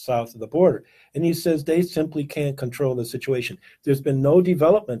states south of the border. And he says they simply can't control the situation. There's been no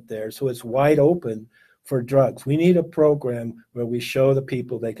development there, so it's wide open for drugs. We need a program where we show the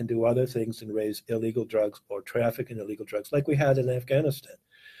people they can do other things than raise illegal drugs or traffic in illegal drugs like we had in Afghanistan.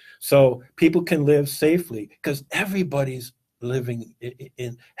 So people can live safely because everybody's living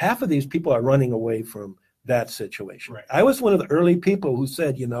in half of these people are running away from that situation. Right. I was one of the early people who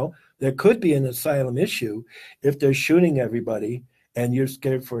said, there could be an asylum issue if they're shooting everybody and you're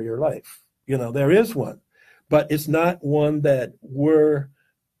scared for your life. There is one, but it's not one that we're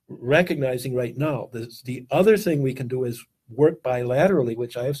recognizing right now. The other thing we can do is work bilaterally,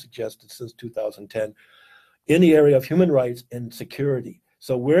 which I have suggested since 2010, in the area of human rights and security.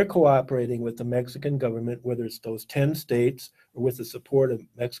 So we're cooperating with the Mexican government, whether it's those 10 states or with the support of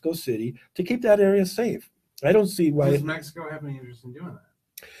Mexico City, to keep that area safe. I don't see why. Does Mexico have any interest in doing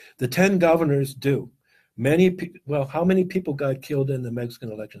that? The 10 governors do. How many people got killed in the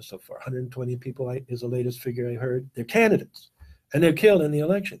Mexican election so far? 120 people is the latest figure I heard. They're candidates, and they're killed in the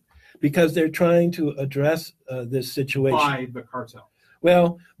election because they're trying to address this situation. By the cartel.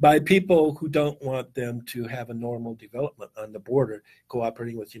 Well, by people who don't want them to have a normal development on the border,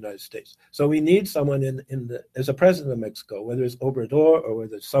 cooperating with the United States. So we need someone as a president of Mexico, whether it's Obrador or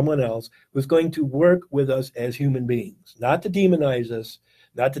whether it's someone else, who's going to work with us as human beings, not to demonize us,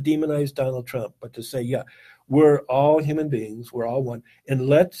 not to demonize Donald Trump, but to say, we're all human beings, we're all one, and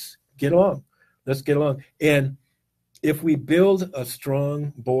let's get along. Let's get along. And if we build a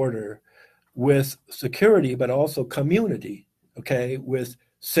strong border with security, but also community, with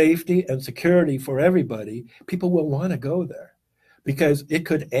safety and security for everybody, people will want to go there because it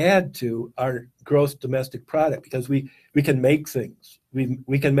could add to our gross domestic product because we can make things.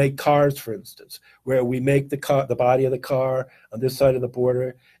 We can make cars, for instance, where we make the body of the car on this side of the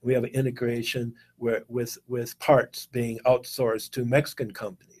border. We have an integration with parts being outsourced to Mexican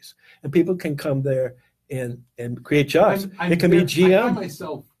companies. And people can come there and create jobs. It can be GM. I find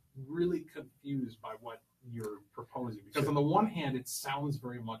myself really confused by what you're proposing because on the one hand it sounds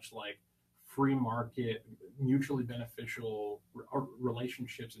very much like free market, mutually beneficial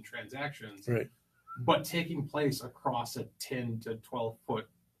relationships and transactions, right, but taking place across a 10 to 12 foot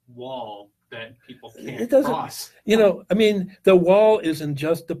wall that people It can't doesn't, cross. I mean, the wall isn't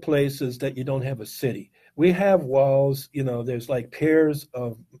just the places that you don't have a city. We have walls, there's like pairs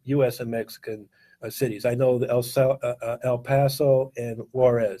of U.S. and Mexican cities. I know the El Paso and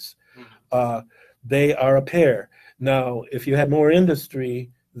Juarez. Uh, they are a pair. Now, if you had more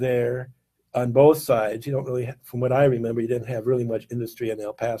industry there on both sides, you don't really, from what I remember, you didn't have really much industry in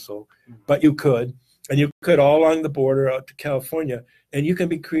El Paso, but you could. And you could all along the border out to California, and you can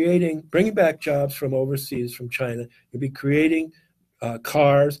be bringing back jobs from overseas, from China. You'll be creating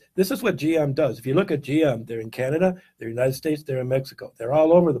cars. This is what GM does. If you look at GM, they're in Canada, they're in the United States, they're in Mexico. They're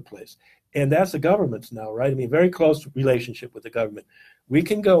all over the place. And that's the government's now, right? I mean, very close relationship with the government. We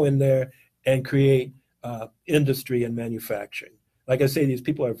can go in there and create industry and manufacturing. Like I say, these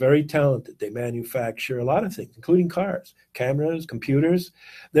people are very talented. They manufacture a lot of things, including cars, cameras, computers.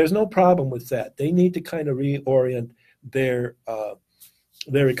 There's no problem with that. They need to kind of reorient their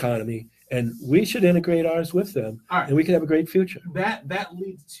economy, and we should integrate ours with them, and we can have a great future. That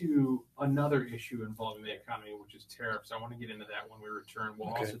leads to another issue involving the economy, which is tariffs. I want to get into that when we return. We'll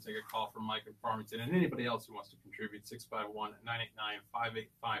also take a call from Mike in Farmington and anybody else who wants to contribute.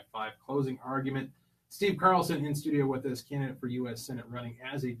 651-989-5855. Closing argument. Steve Carlson in studio with us, candidate for U.S. Senate running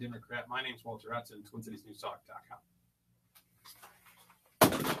as a Democrat. My name's Walter Hudson, TwinCitiesNewsTalk.com.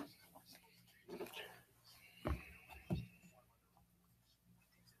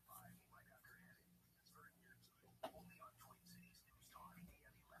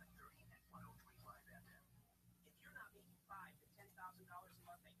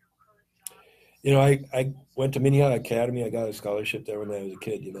 I went to Minnehaha Academy. I got a scholarship there when I was a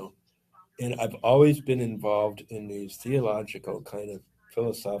kid, and I've always been involved in these theological kind of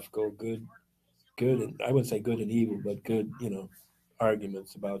philosophical good, and I wouldn't say good and evil, but good,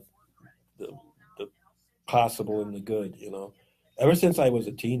 arguments about the possible and the good, Ever since I was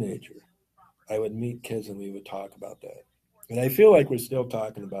a teenager, I would meet kids and we would talk about that. And I feel like we're still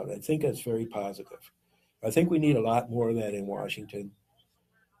talking about it. I think that's very positive. I think we need a lot more of that in Washington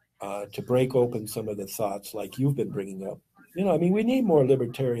to break open some of the thoughts like you've been bringing up. We need more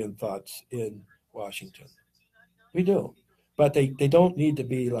libertarian thoughts in Washington. We do. But they don't need to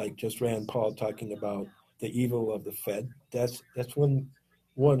be like just Rand Paul talking about the evil of the Fed. That's one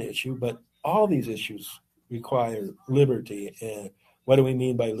issue. But all these issues require liberty. And what do we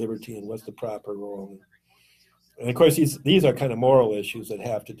mean by liberty and what's the proper role? And of course, these are kind of moral issues that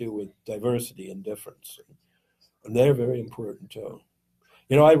have to do with diversity and difference. And they're very important too.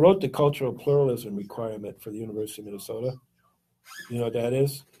 I wrote the cultural pluralism requirement for the University of Minnesota. You know what that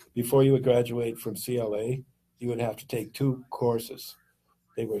is? Before you would graduate from CLA, you would have to take 2 courses.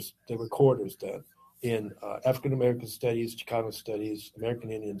 They were quarters then in African American Studies, Chicano Studies,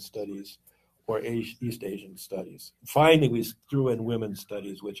 American Indian Studies, or East Asian Studies. Finally, we threw in Women's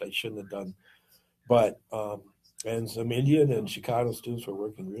Studies, which I shouldn't have done. But and some Indian and Chicano students were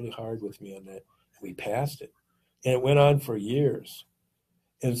working really hard with me on that. We passed it, and it went on for years.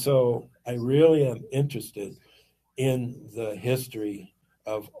 And so I really am interested in the history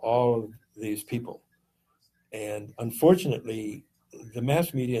of all of these people. And unfortunately, the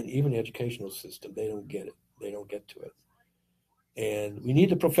mass media and even the educational system, they don't get it. They don't get to it. And we need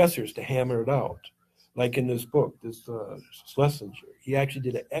the professors to hammer it out. Like in this book, this Schlesinger, he actually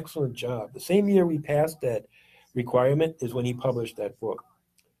did an excellent job. The same year we passed that requirement is when he published that book,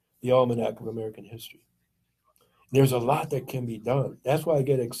 The Almanac of American History. There's a lot that can be done. That's why I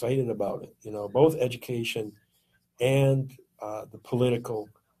get excited about it. Both education and the political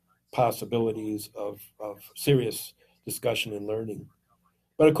possibilities of serious discussion and learning.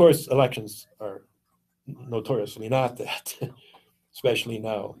 But of course, elections are notoriously not that, especially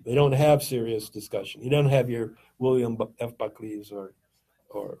now. They don't have serious discussion. You don't have your William F. Buckleys or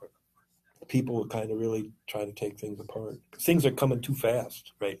people kind of really trying to take things apart. Things are coming too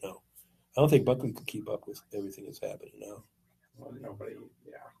fast right now. I don't think Buckley could keep up with everything that's happening now. Well, nobody,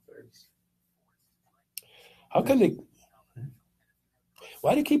 there's... How can they...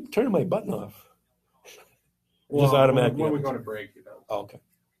 Why do you keep turning my button off? Just automatically. When we go to break, Okay.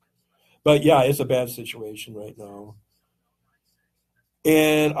 But yeah, it's a bad situation right now.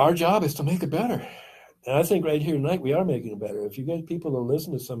 And our job is to make it better. And I think right here tonight we are making it better. If you get people to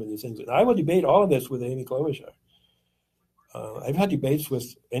listen to some of these things, and I would debate all of this with Amy Klobuchar. I've had debates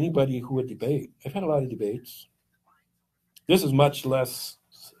with anybody who would debate. I've had a lot of debates. This is much less,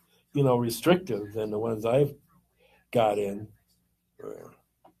 restrictive than the ones I've got in. Where,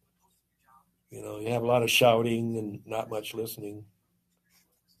 you have a lot of shouting and not much listening.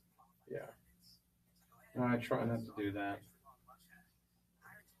 Yeah. No, I try not to do that.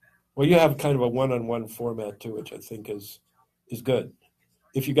 Well, you have kind of a one-on-one format too, which I think is good.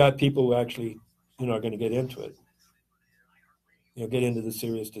 if you got people who actually, are going to get into it, get into the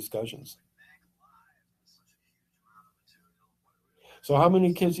serious discussions. So how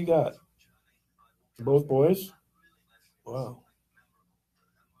many kids you got? Both boys? Wow.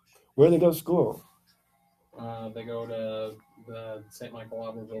 Where do they go to school? They go to the St. Michael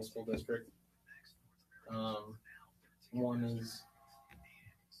Albertville School District. One is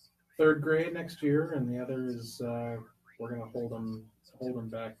third grade next year, and the other is we're going to hold him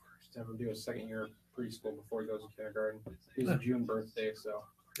back, have him do a second year of preschool before he goes to kindergarten. He's a June birthday, so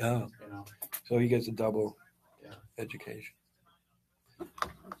so he gets a double education.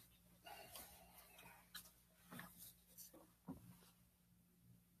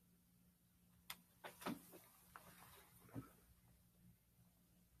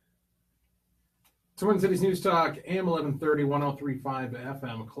 Twin Cities News Talk, AM 1130, 1035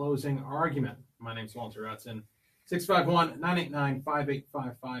 FM, closing argument. My name's Walter Hudson.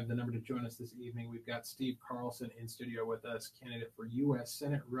 651-989-5855, the number to join us this evening. We've got Steve Carlson in studio with us, candidate for U.S.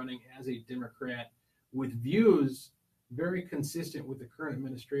 Senate, running as a Democrat with views very consistent with the current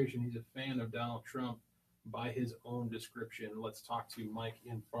administration. He's a fan of Donald Trump by his own description. Let's talk to Mike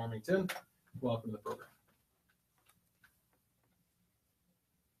in Farmington. Welcome to the program.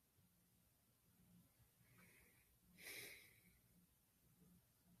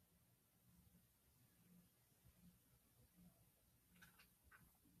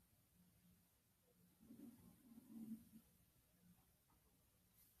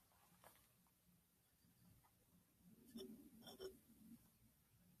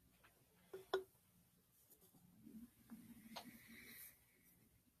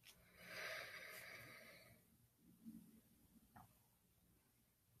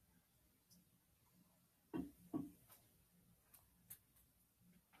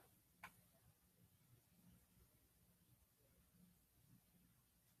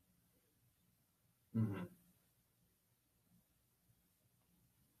 Mm-hmm.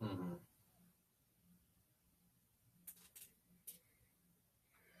 Mm-hmm.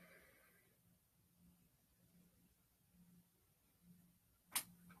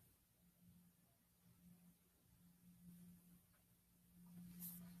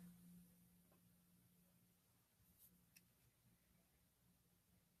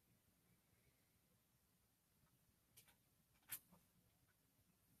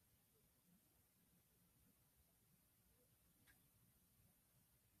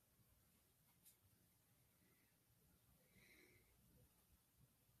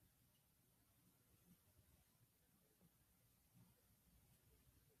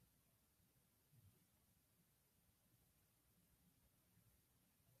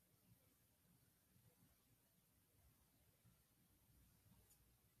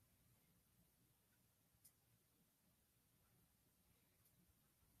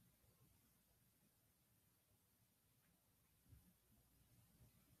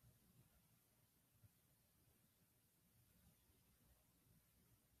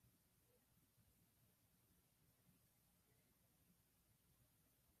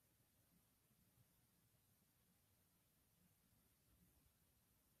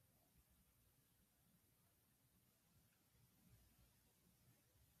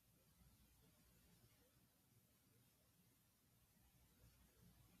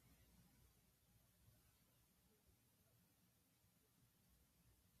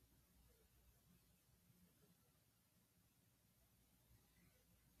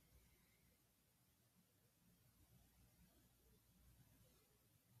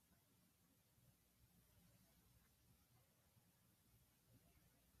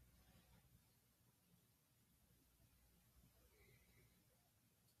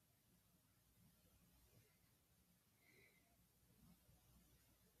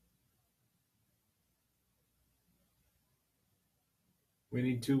 We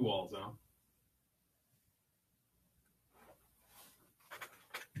need two walls, huh?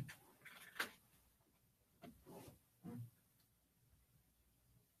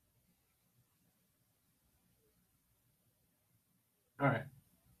 All right.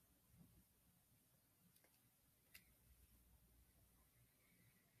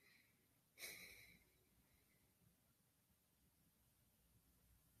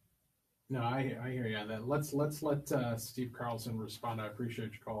 No, I hear you on that. Let's let Steve Carlson respond. I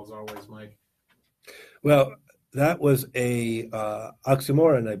appreciate your call as always, Mike. Well, that was a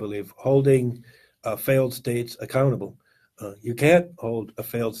oxymoron, I believe, holding failed states accountable. You can't hold a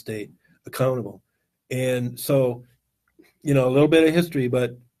failed state accountable. And so, a little bit of history,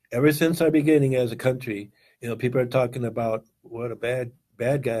 but ever since our beginning as a country, people are talking about what a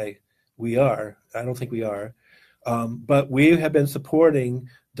bad guy we are. I don't think we are. But we have been supporting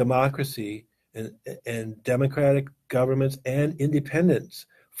democracy and democratic governments and independence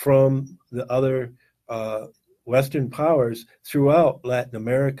from the other uh, Western powers throughout Latin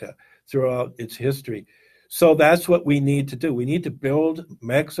America, throughout its history. So that's what we need to do. We need to build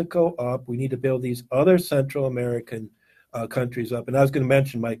Mexico up. We need to build these other Central American countries up. And I was going to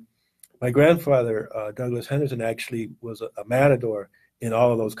mention my grandfather, Douglas Henderson, actually was a matador in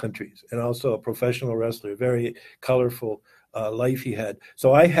all of those countries and also a professional wrestler, very colorful life he had.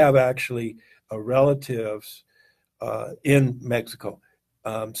 So I have actually relatives in Mexico.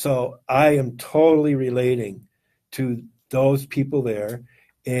 So I am totally relating to those people there.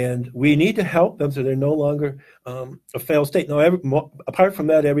 And we need to help them so they're no longer a failed state. Now, apart from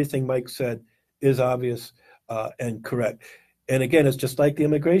that, everything Mike said is obvious and correct. And again, it's just like the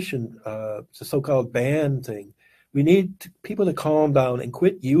immigration, it's a so-called ban thing. We need people to calm down and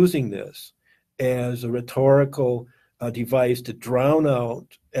quit using this as a rhetorical device to drown out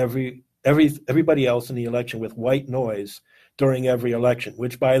everybody else in the election with white noise during every election,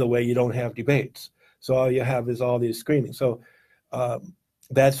 which, by the way, you don't have debates. So all you have is all these screaming. So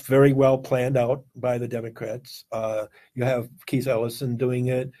that's very well planned out by the Democrats. You have Keith Ellison doing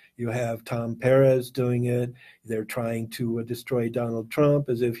it. You have Tom Perez doing it. They're trying to destroy Donald Trump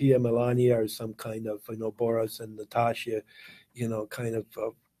as if he and Melania are some kind of, Boris and Natasha, kind of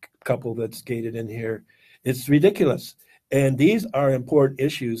couple that's gated in here. It's ridiculous. And these are important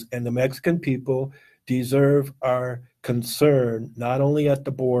issues, and the Mexican people deserve our concern, not only at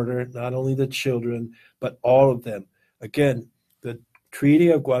the border, not only the children, but all of them. Again, the Treaty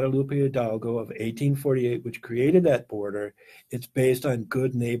of Guadalupe Hidalgo of 1848, which created that border, it's based on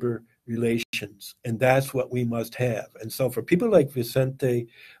good neighbor relations, and that's what we must have. And so for people like Vicente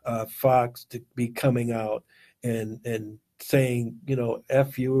Fox to be coming out and saying,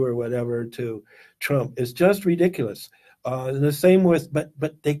 F you or whatever to Trump is just ridiculous. The same with, but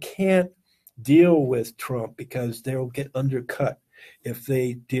they can't deal with Trump because they'll get undercut if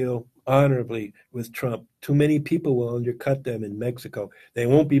they deal honorably with Trump. Too many people will undercut them in Mexico. They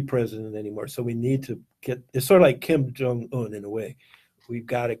won't be president anymore. So we need to it's sort of like Kim Jong-un in a way. We've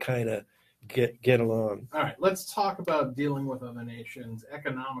got to kind of get along. All right, let's talk about dealing with other nations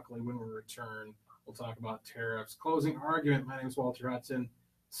economically when we return. We'll talk about tariffs. Closing argument. My name is Walter Hudson.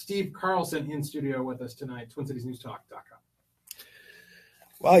 Steve Carlson in studio with us tonight, TwinCitiesNewsTalk.com.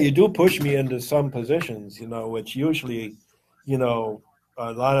 Well, you do push me into some positions, which usually,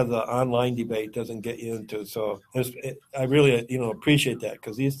 a lot of the online debate doesn't get you into. So I really, appreciate that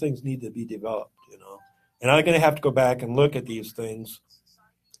because these things need to be developed, And I'm going to have to go back and look at these things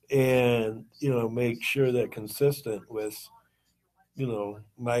and, make sure they're consistent with,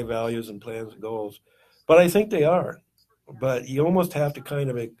 my values and plans and goals. But I think they are. But you almost have to kind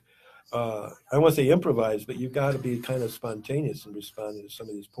of, I won't say improvise, but you've got to be kind of spontaneous in responding to some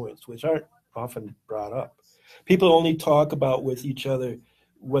of these points, which aren't often brought up. People only talk about with each other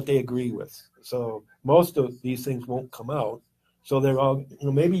what they agree with. So most of these things won't come out. So they're all,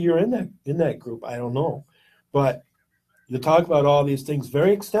 maybe you're in that group. I don't know. But you talk about all these things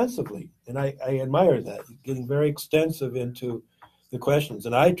very extensively. And I admire that, getting very extensive into the questions.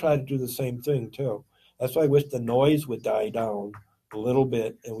 And I try to do the same thing too. That's why I wish the noise would die down a little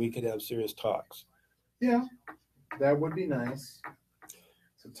bit and we could have serious talks. Yeah, that would be nice.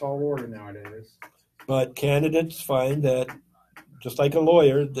 It's a tall order nowadays. But candidates find that, just like a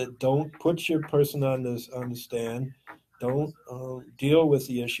lawyer, that don't put your person on the stand, don't deal with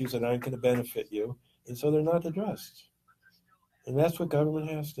the issues that aren't going to benefit you, and so they're not addressed. And that's what government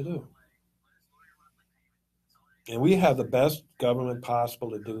has to do. And we have the best government possible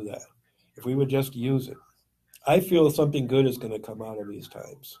to do that, if we would just use it. I feel something good is going to come out of these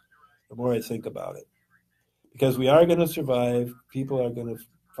times, the more I think about it. Because we are going to survive. People are going to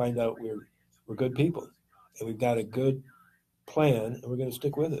find out we're good people. And we've got a good plan, and we're going to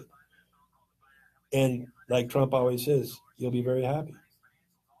stick with it. And like Trump always says, you'll be very happy.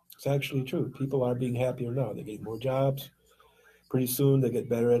 It's actually true. People are being happier now. They're getting more jobs. Pretty soon they get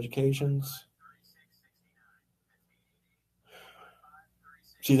better educations.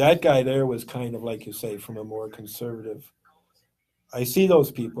 See, that guy there was kind of, like you say, from a more conservative. I see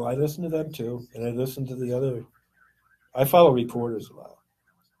those people. I listen to them too. And I listen to the other. I follow reporters a lot.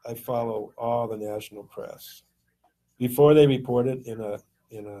 I follow all the national press. Before they report it in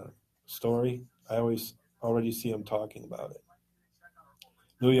a story, I always already see them talking about it.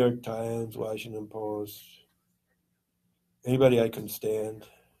 New York Times, Washington Post, anybody I can stand.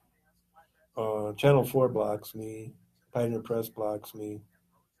 Channel 4 blocks me. Pioneer Press blocks me.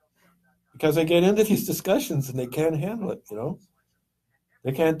 Because I get into these discussions and they can't handle it,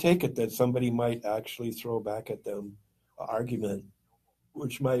 They can't take it that somebody might actually throw back at them an argument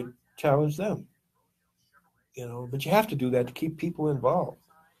which might challenge them. But you have to do that to keep people involved.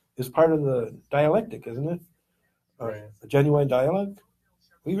 It's part of the dialectic, isn't it? Right. A genuine dialogue.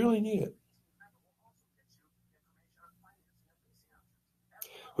 We really need it.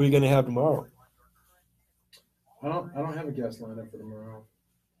 Who are you going to have tomorrow? I don't have a guest lined up for tomorrow.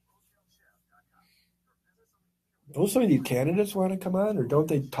 Don't some of these candidates want to come on, or don't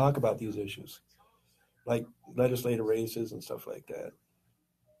they talk about these issues, like legislative races and stuff like that?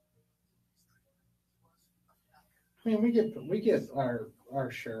 I mean, we get our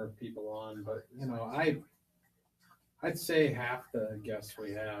share of people on, but I'd say half the guests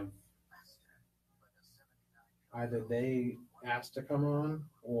we have, either they asked to come on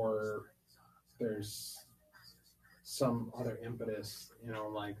or there's some other impetus,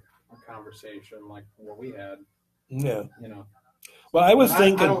 like a conversation like what we had. Yeah. You know. Well, I was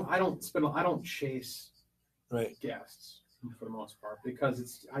thinking. I don't chase right guests for the most part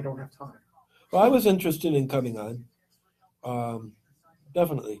because I don't have time. Well, I was interested in coming on.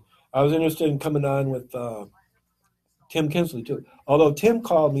 Definitely, I was interested in coming on with Tim Kinsley too. Although Tim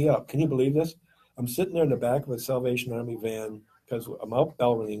called me up, can you believe this? I'm sitting there in the back of a Salvation Army van because I'm out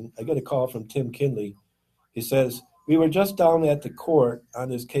bell ringing. I get a call from Tim Kinsley. He says, "We were just down at the court on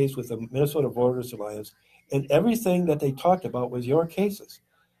this case with the Minnesota Voters Alliance, and everything that they talked about was your cases.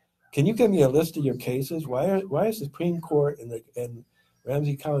 Can you give me a list of your cases? Why is the Supreme Court and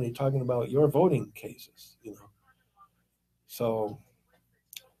Ramsey County talking about your voting cases?" So,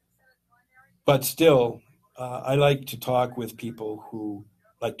 but still, I like to talk with people who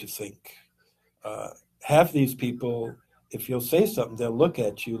like to think. Half these people, if you'll say something, they'll look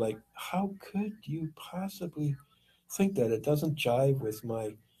at you like, how could you possibly think that? It doesn't jive with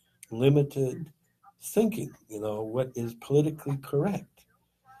my limited thinking, what is politically correct.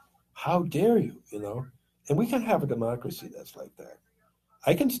 How dare you, And we can have a democracy that's like that.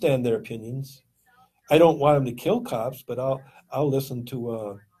 I can stand their opinions. I don't want them to kill cops, but I'll listen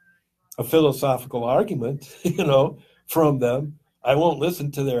to a philosophical argument, from them. I won't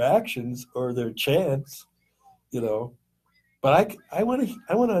listen to their actions or their chants, But I want to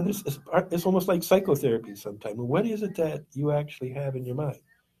understand. It's almost like psychotherapy sometimes. What is it that you actually have in your mind?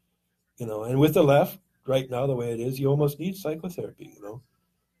 And with the left right now, the way it is, you almost need psychotherapy,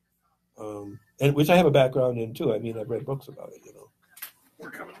 and which I have a background in too. I mean, I've read books about it,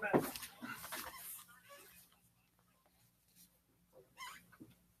 We're coming back.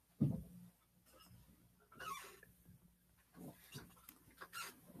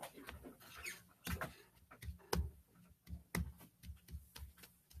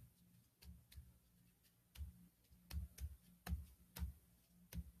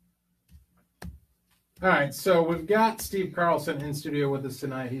 All right, so we've got Steve Carlson in studio with us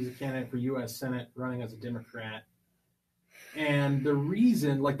tonight. He's a candidate for U.S. Senate running as a Democrat. And the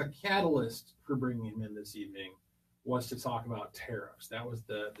reason, like the catalyst for bringing him in this evening was to talk about tariffs. That was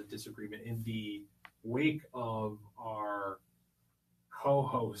the disagreement in the wake of our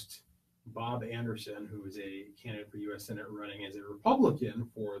co-host, Bob Anderson, who is a candidate for U.S. Senate running as a Republican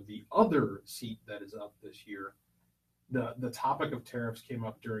for the other seat that is up this year. The topic of tariffs came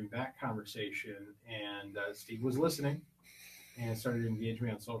up during that conversation, and Steve was listening and started to engage me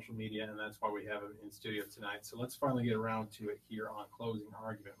on social media, and that's why we have him in studio tonight. So let's finally get around to it here on Closing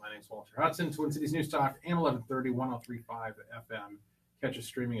Argument. My name's Walter Hudson, Twin Cities News Talk, AM 1130, 103.5 FM. Catch us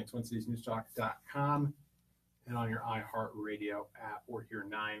streaming at TwinCitiesNewsTalk.com and on your iHeartRadio app. We're here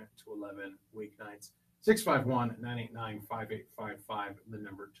 9 to 11 weeknights. 651-989-5855, the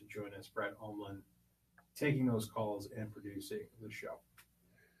number to join us. Brett Omlin taking those calls and producing the show.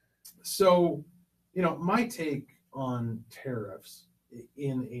 So, my take on tariffs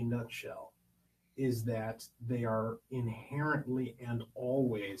in a nutshell is that they are inherently and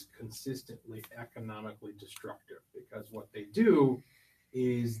always consistently economically destructive, because what they do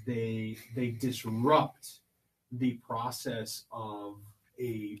is they disrupt the process of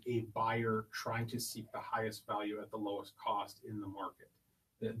a buyer trying to seek the highest value at the lowest cost in the market.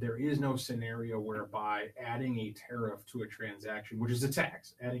 There is no scenario whereby adding a tariff to a transaction, which is a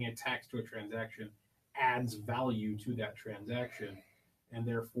tax, adding a tax to a transaction adds value to that transaction. And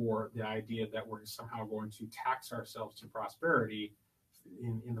therefore, the idea that we're somehow going to tax ourselves to prosperity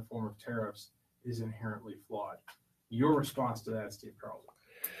in the form of tariffs is inherently flawed. Your response to that, Steve Carlson?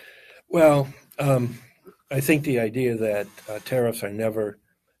 Well, I think the idea that tariffs are never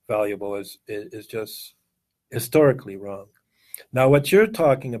valuable is just historically wrong. Now, what you're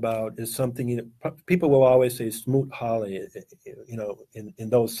talking about is something people will always say Smoot Hawley, in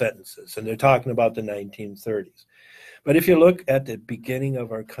those sentences, and they're talking about the 1930s. But if you look at the beginning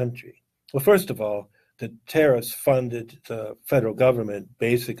of our country, well, first of all, the tariffs funded the federal government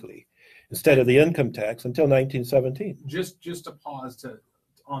basically instead of the income tax until 1917. Just to pause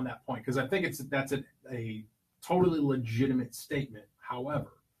on that point, because I think that's a totally legitimate statement.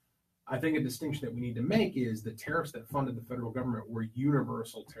 However, I think a distinction that we need to make is the tariffs that funded the federal government were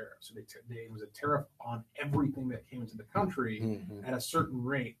universal tariffs. So it was a tariff on everything that came into the country at a certain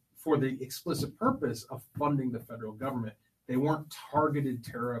rate for the explicit purpose of funding the federal government. They weren't targeted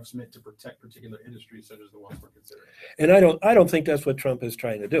tariffs meant to protect particular industries such as the ones we're considering. And I don't think that's what Trump is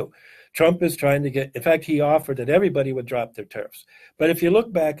trying to do. Trump is trying to in fact, he offered that everybody would drop their tariffs. But if you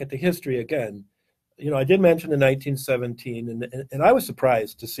look back at the history again, I did mention in 1917, and I was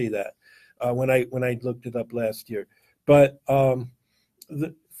surprised to see that when I looked it up last year. But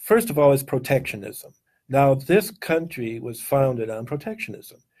first of all, is protectionism. Now, this country was founded on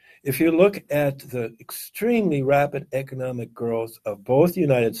protectionism. If you look at the extremely rapid economic growth of both the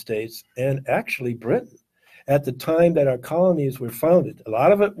United States and actually Britain at the time that our colonies were founded, a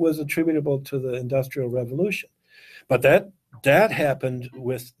lot of it was attributable to the Industrial Revolution. But that happened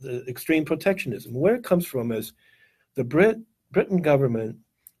with the extreme protectionism. Where it comes from is the Britain government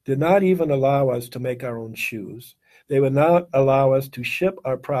did not even allow us to make our own shoes. They would not allow us to ship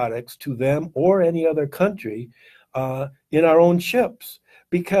our products to them or any other country in our own ships,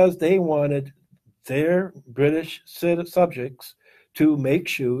 because they wanted their British subjects to make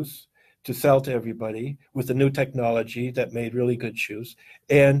shoes to sell to everybody with the new technology that made really good shoes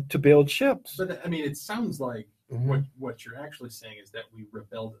and to build ships. But I mean, it sounds like what you're actually saying is that we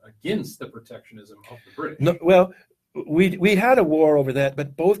rebelled against the protectionism of the British. No, well, we had a war over that,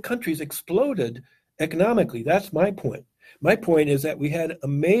 but both countries exploded economically. That's my point. My point is that we had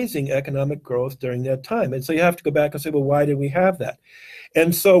amazing economic growth during that time. And so you have to go back and say, well, why did we have that?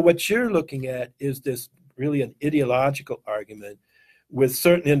 And so what you're looking at is this really an ideological argument with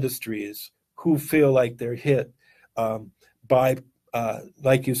certain industries who feel like they're hit by,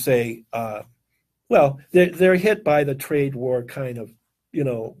 like you say, they're hit by the trade war kind of,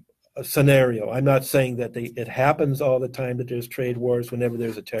 a scenario. I'm not saying that it happens all the time that there's trade wars whenever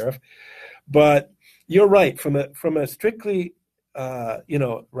there's a tariff, but you're right. From a strictly,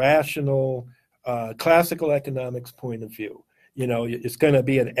 rational, classical economics point of view, it's going to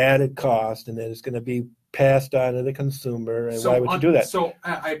be an added cost, and then it's going to be passed on to the consumer. And why would you do that? So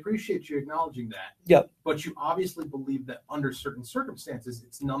I appreciate you acknowledging that. Yeah. But you obviously believe that under certain circumstances,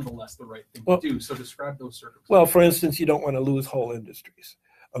 it's nonetheless the right thing to do. So describe those circumstances. Well, for instance, you don't want to lose whole industries.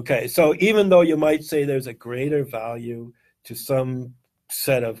 Okay, so even though you might say there's a greater value to some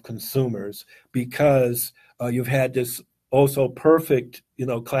set of consumers because you've had this also perfect,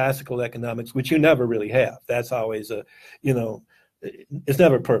 classical economics, which you never really have. That's always it's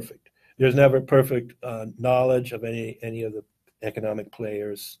never perfect. There's never perfect knowledge of any of the economic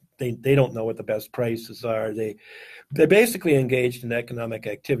players. They don't know what the best prices are. They're basically engaged in economic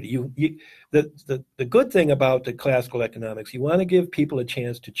activity. The good thing about the classical economics, you want to give people a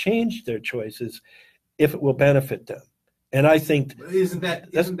chance to change their choices if it will benefit them. And I think isn't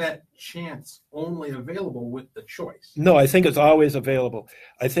that chance only available with the choice? No, I think it's always available.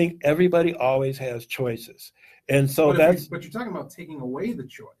 I think everybody always has choices. And so but you're talking about taking away the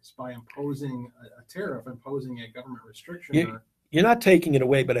choice by imposing a tariff, imposing a government restriction. You're not taking it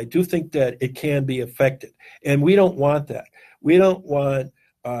away, but I do think that it can be affected. And we don't want that. We don't want,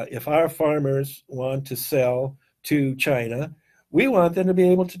 if our farmers want to sell to China, we want them to be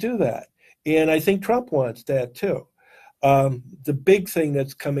able to do that. And I think Trump wants that too. The big thing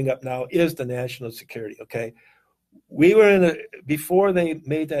that's coming up now is the national security, okay? We were before they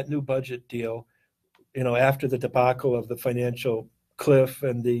made that new budget deal, after the debacle of the financial cliff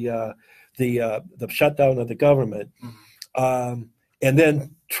and the shutdown of the government. And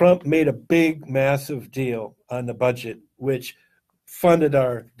then Trump made a big, massive deal on the budget, which funded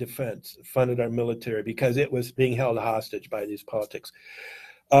our defense, funded our military, because it was being held hostage by these politics.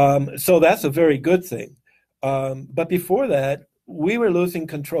 So that's a very good thing. But before that, we were losing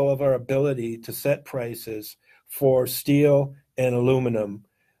control of our ability to set prices for steel and aluminum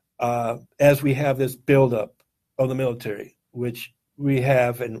as we have this buildup of the military, which we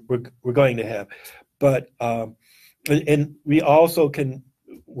have and we're going to have. But and we also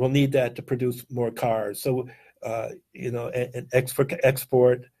will need that to produce more cars. So and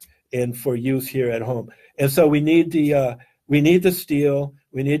export and for use here at home. And so we need the steel.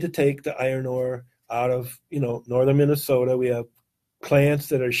 We need to take the iron ore out of northern Minnesota. We have plants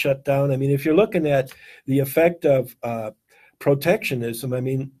that are shut down. I mean, if you're looking at the effect of protectionism. I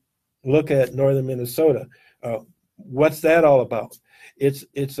mean, look at northern Minnesota. What's that all about?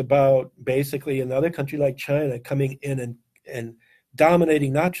 It's about basically another country like China coming in and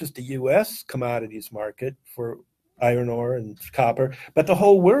dominating not just the U.S. commodities market for iron ore and copper, but the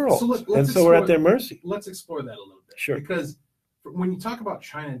whole world. So we're at their mercy. Let's explore that a little bit. Sure. Because when you talk about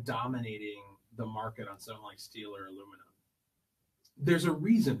China dominating the market on something like steel or aluminum, there's a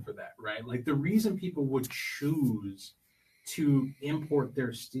reason for that, right? Like the reason people would choose to import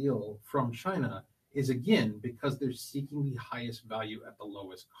their steel from China is, again, because they're seeking the highest value at the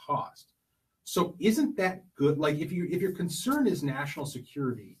lowest cost. So isn't that good? Like if your concern is national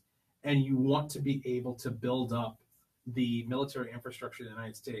security and you want to be able to build up the military infrastructure of the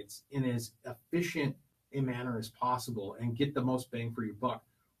United States in as efficient a manner as possible and get the most bang for your buck,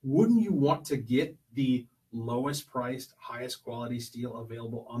 wouldn't you want to get the lowest priced, highest quality steel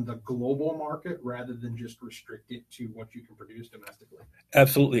available on the global market rather than just restrict it to what you can produce domestically?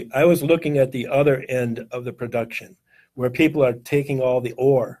 Absolutely. I was looking at the other end of the production where people are taking all the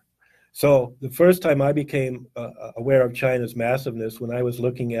ore. So the first time I became aware of China's massiveness when I was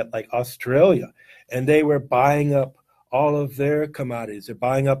looking at like Australia, and they were buying up all of their commodities. They're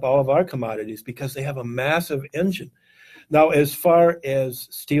buying up all of our commodities because they have a massive engine. Now, as far as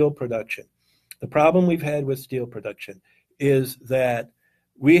steel production, the problem we've had with steel production is that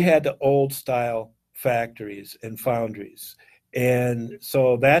we had the old style factories and foundries. And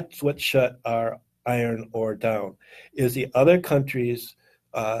so that's what shut our iron ore down, is the other countries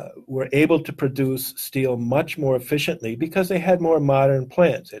were able to produce steel much more efficiently because they had more modern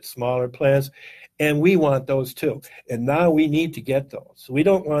plants, they had smaller plants, and we want those too. And now we need to get those. We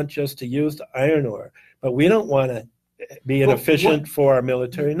don't want just to use the iron ore, but we don't want to be inefficient for our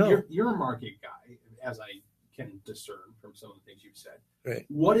military. No. You're a market guy, as I can discern from some of the things you've said. Right.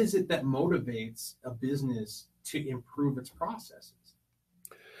 What is it that motivates a business to improve its processes?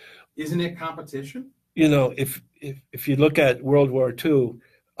 Isn't it competition? You know, if you look at World War II,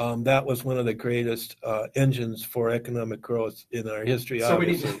 that was one of the greatest engines for economic growth in our history. So we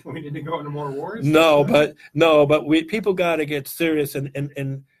need to go into more wars? No, but people got to get serious,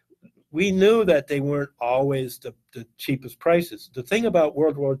 and we knew that they weren't always the cheapest prices. The thing about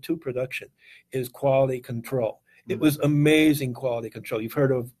World War II production is quality control. It was amazing quality control. You've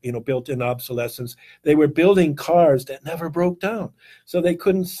heard of, built-in obsolescence. They were building cars that never broke down, so they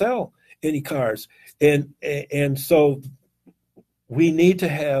couldn't sell any cars. And so we need to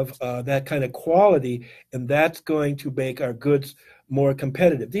have that kind of quality, and that's going to make our goods more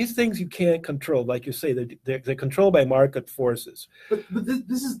competitive. These things you can't control, like you say, they're controlled by market forces. But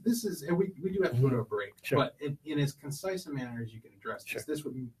this is, and we do have to go to a break. Sure. But in as concise a manner as you can address this, Sure. this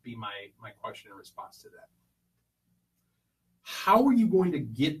would be my question in response to that. How are you going to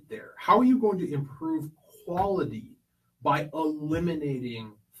get there? How are you going to improve quality by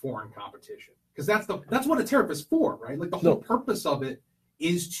eliminating foreign competition? Because that's what a tariff is for, right? Like the whole purpose of it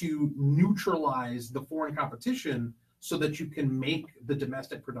is to neutralize the foreign competition so that you can make the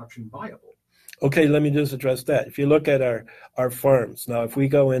domestic production viable. Okay, let me just address that. If you look at our farms, now if we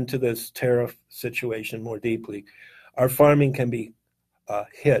go into this tariff situation more deeply, our farming can be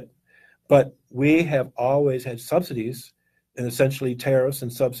hit. But we have always had subsidies, and essentially tariffs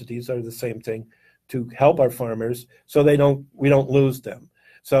and subsidies are the same thing, to help our farmers so we don't lose them.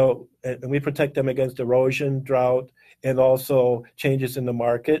 So, and we protect them against erosion, drought, and also changes in the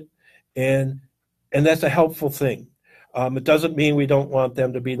market. And that's a helpful thing. It doesn't mean we don't want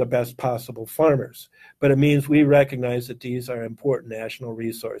them to be the best possible farmers, but it means we recognize that these are important national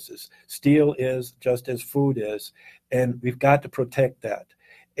resources. Steel is just as food is, and we've got to protect that.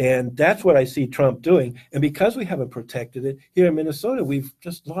 And that's what I see Trump doing. And because we haven't protected it, here in Minnesota, we've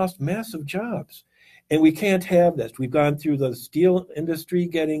just lost massive jobs. And we can't have this. We've gone through the steel industry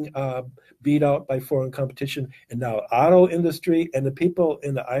getting beat out by foreign competition, and now auto industry, and the people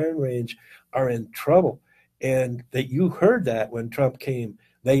in the Iron Range are in trouble. And that you heard that when Trump came.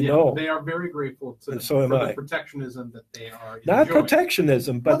 They know. They are very grateful for the protectionism that they are enjoying. Not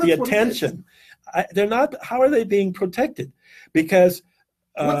protectionism, but the attention. They're not. How are they being protected? Because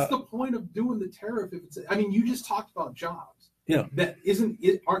what's the point of doing the tariff if it's? I mean, you just talked about jobs. Yeah. That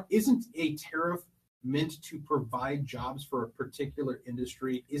isn't a tariff meant to provide jobs for a particular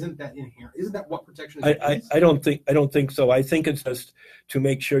industry? Isn't that inherent? Isn't that what protectionism is? I don't think so. I think it's just to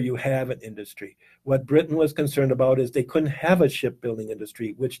make sure you have an industry. What Britain was concerned about is they couldn't have a shipbuilding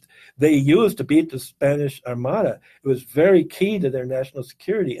industry, which they used to beat the Spanish Armada. It was very key to their national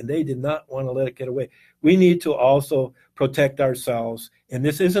security, and they did not want to let it get away. We need to also protect ourselves, and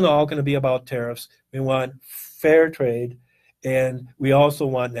this isn't all going to be about tariffs. We want fair trade, and we also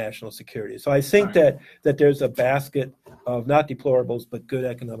want national security. So I think Right. that there's a basket of not deplorables but good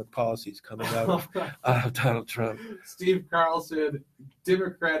economic policies coming out of Donald Trump. Steve Carlson,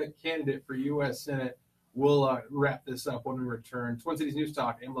 Democratic candidate for U.S. Senate. We'll wrap this up when we return. Twin Cities News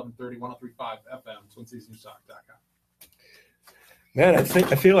Talk, AM 1130, 103.5 FM, TwinCitiesNewsTalk.com. Man, I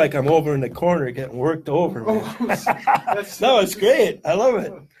feel like I'm over in the corner getting worked over. Oh, no, it's great. I love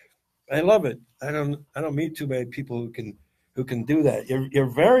it. I love it. I don't meet too many people who can do that. You're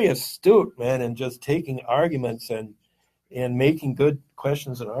very astute, man, in just taking arguments and making good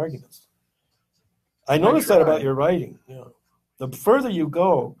questions and arguments. I noticed that about your writing. You know, the further you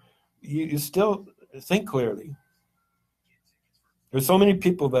go, you still think clearly. There's so many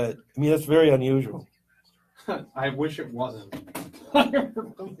people that, I mean, that's very unusual. I wish it wasn't. I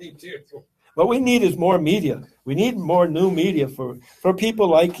really do. What we need is more media. We need more new media for people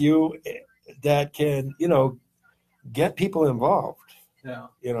like you that can, you know, get people involved. Yeah.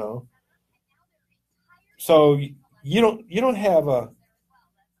 You know. So you don't have a,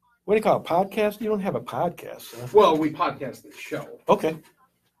 what do you call it, podcast? You don't have a podcast. Huh? Well, we podcast the show. Okay,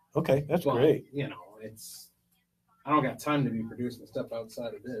 that's great. You know, I don't got time to be producing stuff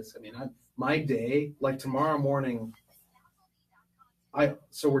outside of this. I mean, my day, like tomorrow morning,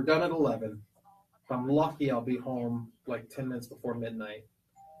 so we're done at 11. If I'm lucky, I'll be home like 10 minutes before midnight.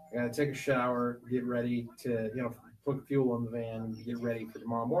 I got to take a shower, get ready to, you know, put fuel in the van, get ready for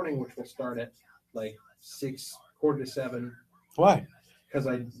tomorrow morning, which will start at like 6, quarter to 7. Why? Because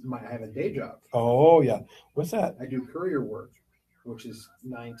I have a day job. Oh, yeah. What's that? I do courier work, which is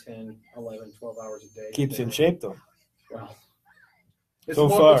 9, 10, 11, 12 hours a day. Keeps you in shape, though. Well,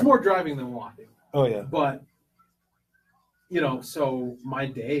 it's more driving than walking. Oh, yeah. But, you know, so my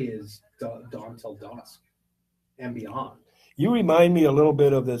day is dawn till dusk and beyond. You remind me a little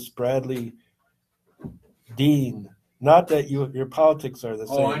bit of this Bradley Dean. Not that your politics are the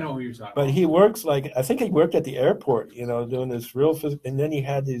same. Oh, I know who you're talking but about. He works like, I think he worked at the airport, you know, doing this real physical, and then he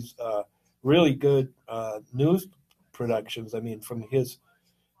had these really good news productions. I mean, for his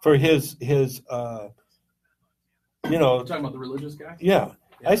you know. You're talking about the religious guy? Yeah.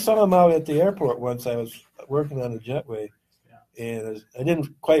 I saw him out at the airport once. I was working on a jetway, and I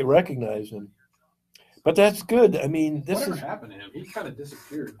didn't quite recognize him. But that's good. I mean, Whatever happened to him? He kind of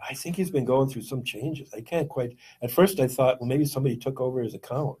disappeared. I think he's been going through some changes. I can't quite. At first, I thought, well, maybe somebody took over his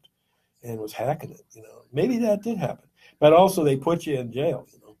account and was hacking it. You know, maybe that did happen. But also, they put you in jail.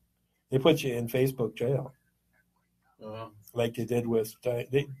 You know, they put you in Facebook jail, like they did with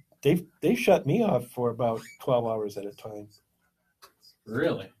they shut me off for about 12 hours at a time.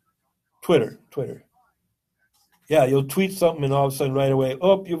 Really? Twitter. Yeah, you'll tweet something and all of a sudden right away,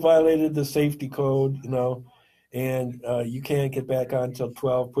 oh, you violated the safety code, you know, and you can't get back on until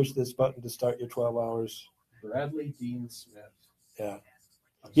 12. Push this button to start your 12 hours. Bradley Dean Smith. Yeah.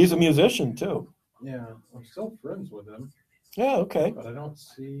 He's a musician, too. Yeah, I'm still friends with him. Yeah, okay. But I don't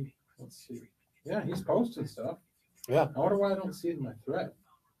see, let's see. Yeah, he's posting stuff. Yeah. I wonder why I don't see it in my thread.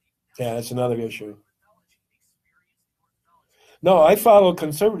 Yeah, that's another issue. No, I follow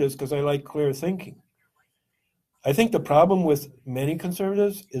conservatives because I like clear thinking. I think the problem with many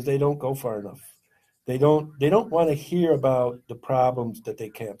conservatives is they don't go far enough. They don't want to hear about the problems that they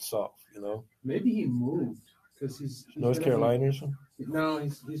can't solve, you know. Maybe he moved because he's North Carolina or something? No,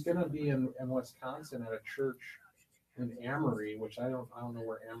 he's going to be in Wisconsin at a church in Amory, which I don't know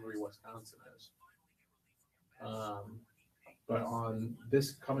where Amory, Wisconsin is. But on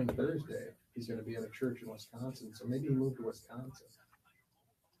this coming Thursday, he's going to be at a church in Wisconsin. So maybe he moved to Wisconsin.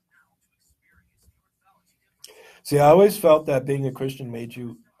 See, I always felt that being a Christian made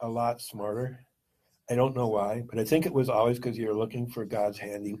you a lot smarter. I don't know why, but I think it was always because you're looking for God's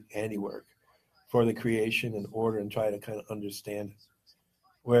handiwork for the creation and order and try to kind of understand it.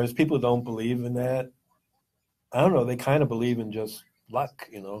 Whereas people don't believe in that. I don't know, they kind of believe in just luck,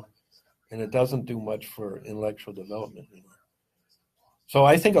 you know, and it doesn't do much for intellectual development, you know. So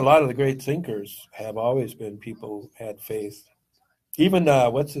I think a lot of the great thinkers have always been people who had faith. Even,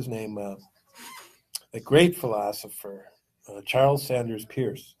 what's his name? A great philosopher, Charles Sanders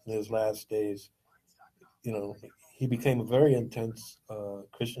Peirce, in his last days, you know, he became a very intense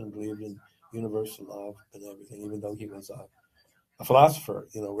Christian, believed in universal love and everything, even though he was a philosopher,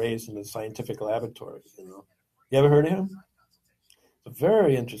 you know, raised in a scientific laboratory, you know. You ever heard of him? A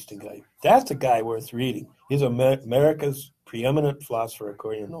very interesting guy. That's a guy worth reading. He's America's preeminent philosopher,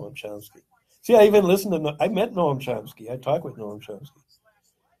 according to Noam Chomsky. See, I even listened to, I met Noam Chomsky. I talked with Noam Chomsky.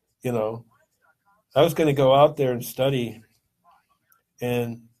 You know, I was going to go out there and study,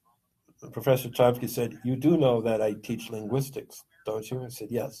 and Professor Chomsky said, "You do know that I teach linguistics, don't you?" I said,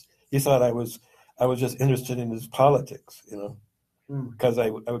 "Yes." He thought I was I was just interested in his politics, Mm. because I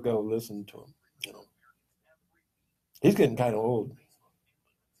would go listen to him. He's getting kind of old.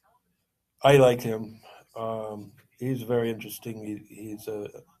 I like him. He's very interesting. He's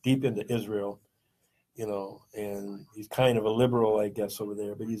deep into Israel, and he's kind of a liberal, I guess, over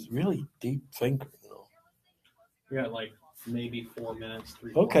there, but he's really deep thinker. We got like maybe 4 minutes,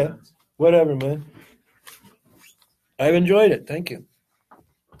 4 Okay, minutes. whatever, man. I've enjoyed it. Thank you.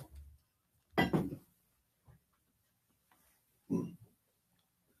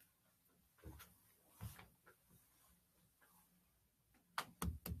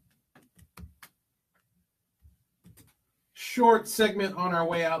 Short segment on our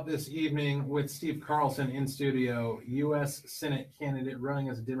way out this evening with Steve Carlson in studio, U.S. Senate candidate running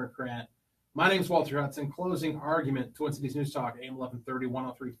as a Democrat. My name's Walter Hudson. Closing argument, Twin Cities News Talk, AM 1130,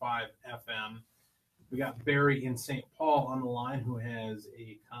 103.5 FM. We got Barry in St. Paul on the line who has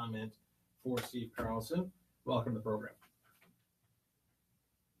a comment for Steve Carlson. Welcome to the program.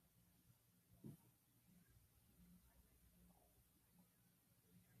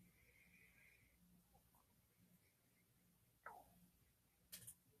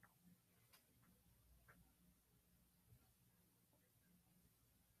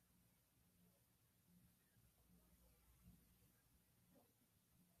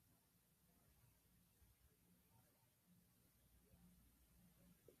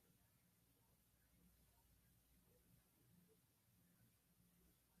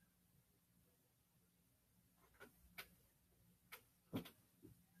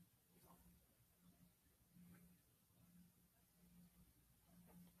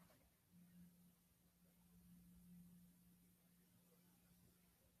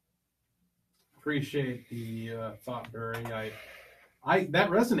 Appreciate the thought, Barry. I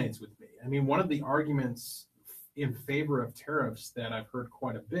that resonates with me. I mean, one of the arguments in favor of tariffs that I've heard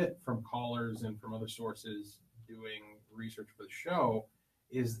quite a bit from callers and from other sources doing research for the show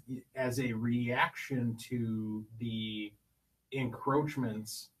is as a reaction to the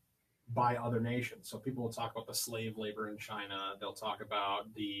encroachments by other nations. So people will talk about the slave labor in China. They'll talk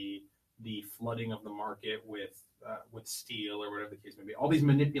about the flooding of the market with steel or whatever the case may be. All these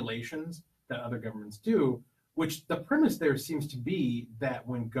manipulations that other governments do, which the premise there seems to be that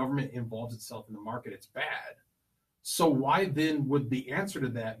when government involves itself in the market, it's bad. So why then would the answer to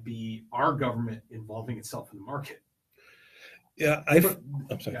that be our government involving itself in the market? Yeah,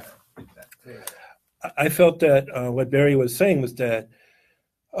 I'm sorry. I felt that what Barry was saying was that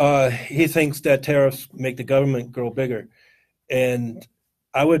he thinks that tariffs make the government grow bigger, and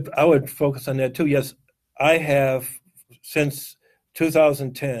I would focus on that too. Yes, I have since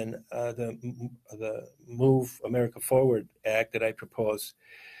 2010 the Move America Forward Act that I proposed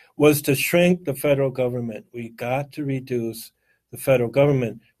was to shrink the federal government. We got to reduce the federal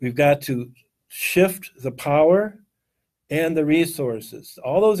government. We've got to shift the power and the resources.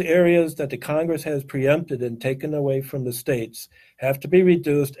 All those areas that the Congress has preempted and taken away from the states have to be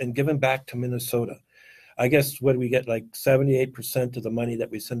reduced and given back to Minnesota. I guess what we get, like 78% of the money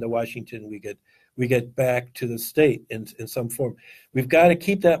that we send to Washington, we get back to the state in some form. We've got to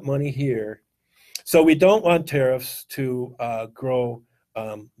keep that money here. So we don't want tariffs to grow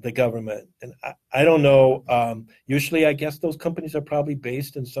the government. And I don't know. Usually, I guess those companies are probably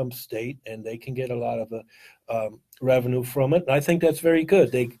based in some state, and they can get a lot of the revenue from it. And I think that's very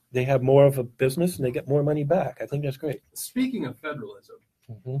good. They have more of a business, and they get more money back. I think that's great. Speaking of federalism,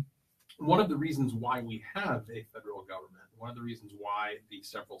 one of the reasons why we have a federal government, one of the reasons why the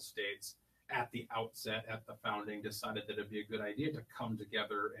several states at the outset, at the founding, decided that it'd be a good idea to come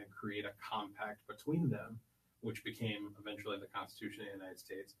together and create a compact between them, which became eventually the Constitution of the United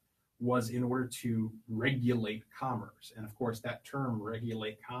States, was in order to regulate commerce. And of course, that term,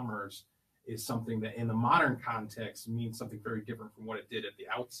 regulate commerce, is something that in the modern context means something very different from what it did at the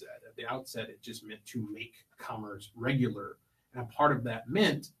outset. At the outset, it just meant to make commerce regular. And part of that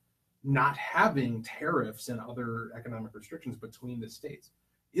meant not having tariffs and other economic restrictions between the states.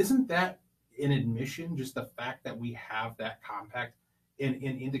 Isn't that an admission, just the fact that we have that compact, an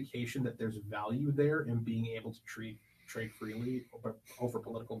indication that there's value there in being able to trade freely over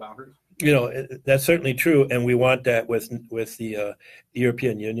political boundaries? That's certainly true, and we want that with the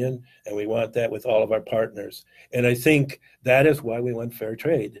European Union, and we want that with all of our partners. And I think that is why we want fair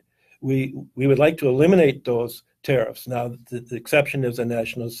trade. We would like to eliminate those tariffs. Now, the exception is a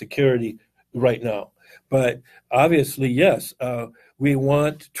national security right now. But obviously, yes, we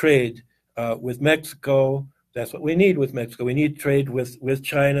want trade with Mexico. That's what we need with Mexico. We need trade with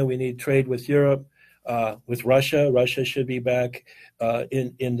China. We need trade with Europe, with Russia. Russia should be back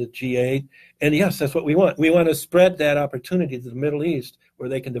in the G8. And yes, that's what we want. We want to spread that opportunity to the Middle East, where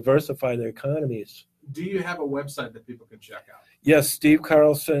they can diversify their economies. Do you have a website that people can check out? Yes, Steve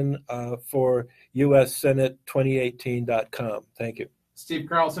Carlson for USSenate2018.com. Thank you. Steve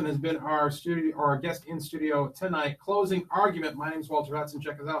Carlson has been our guest in studio tonight. Closing argument. My name is Walter Hudson.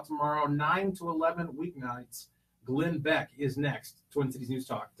 Check us out tomorrow, 9 to 11 weeknights. Glenn Beck is next.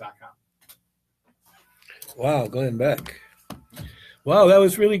 TwinCitiesNewsTalk.com. Wow, Glenn Beck. Wow, that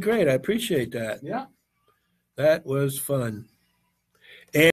was really great. I appreciate that. Yeah. That was fun.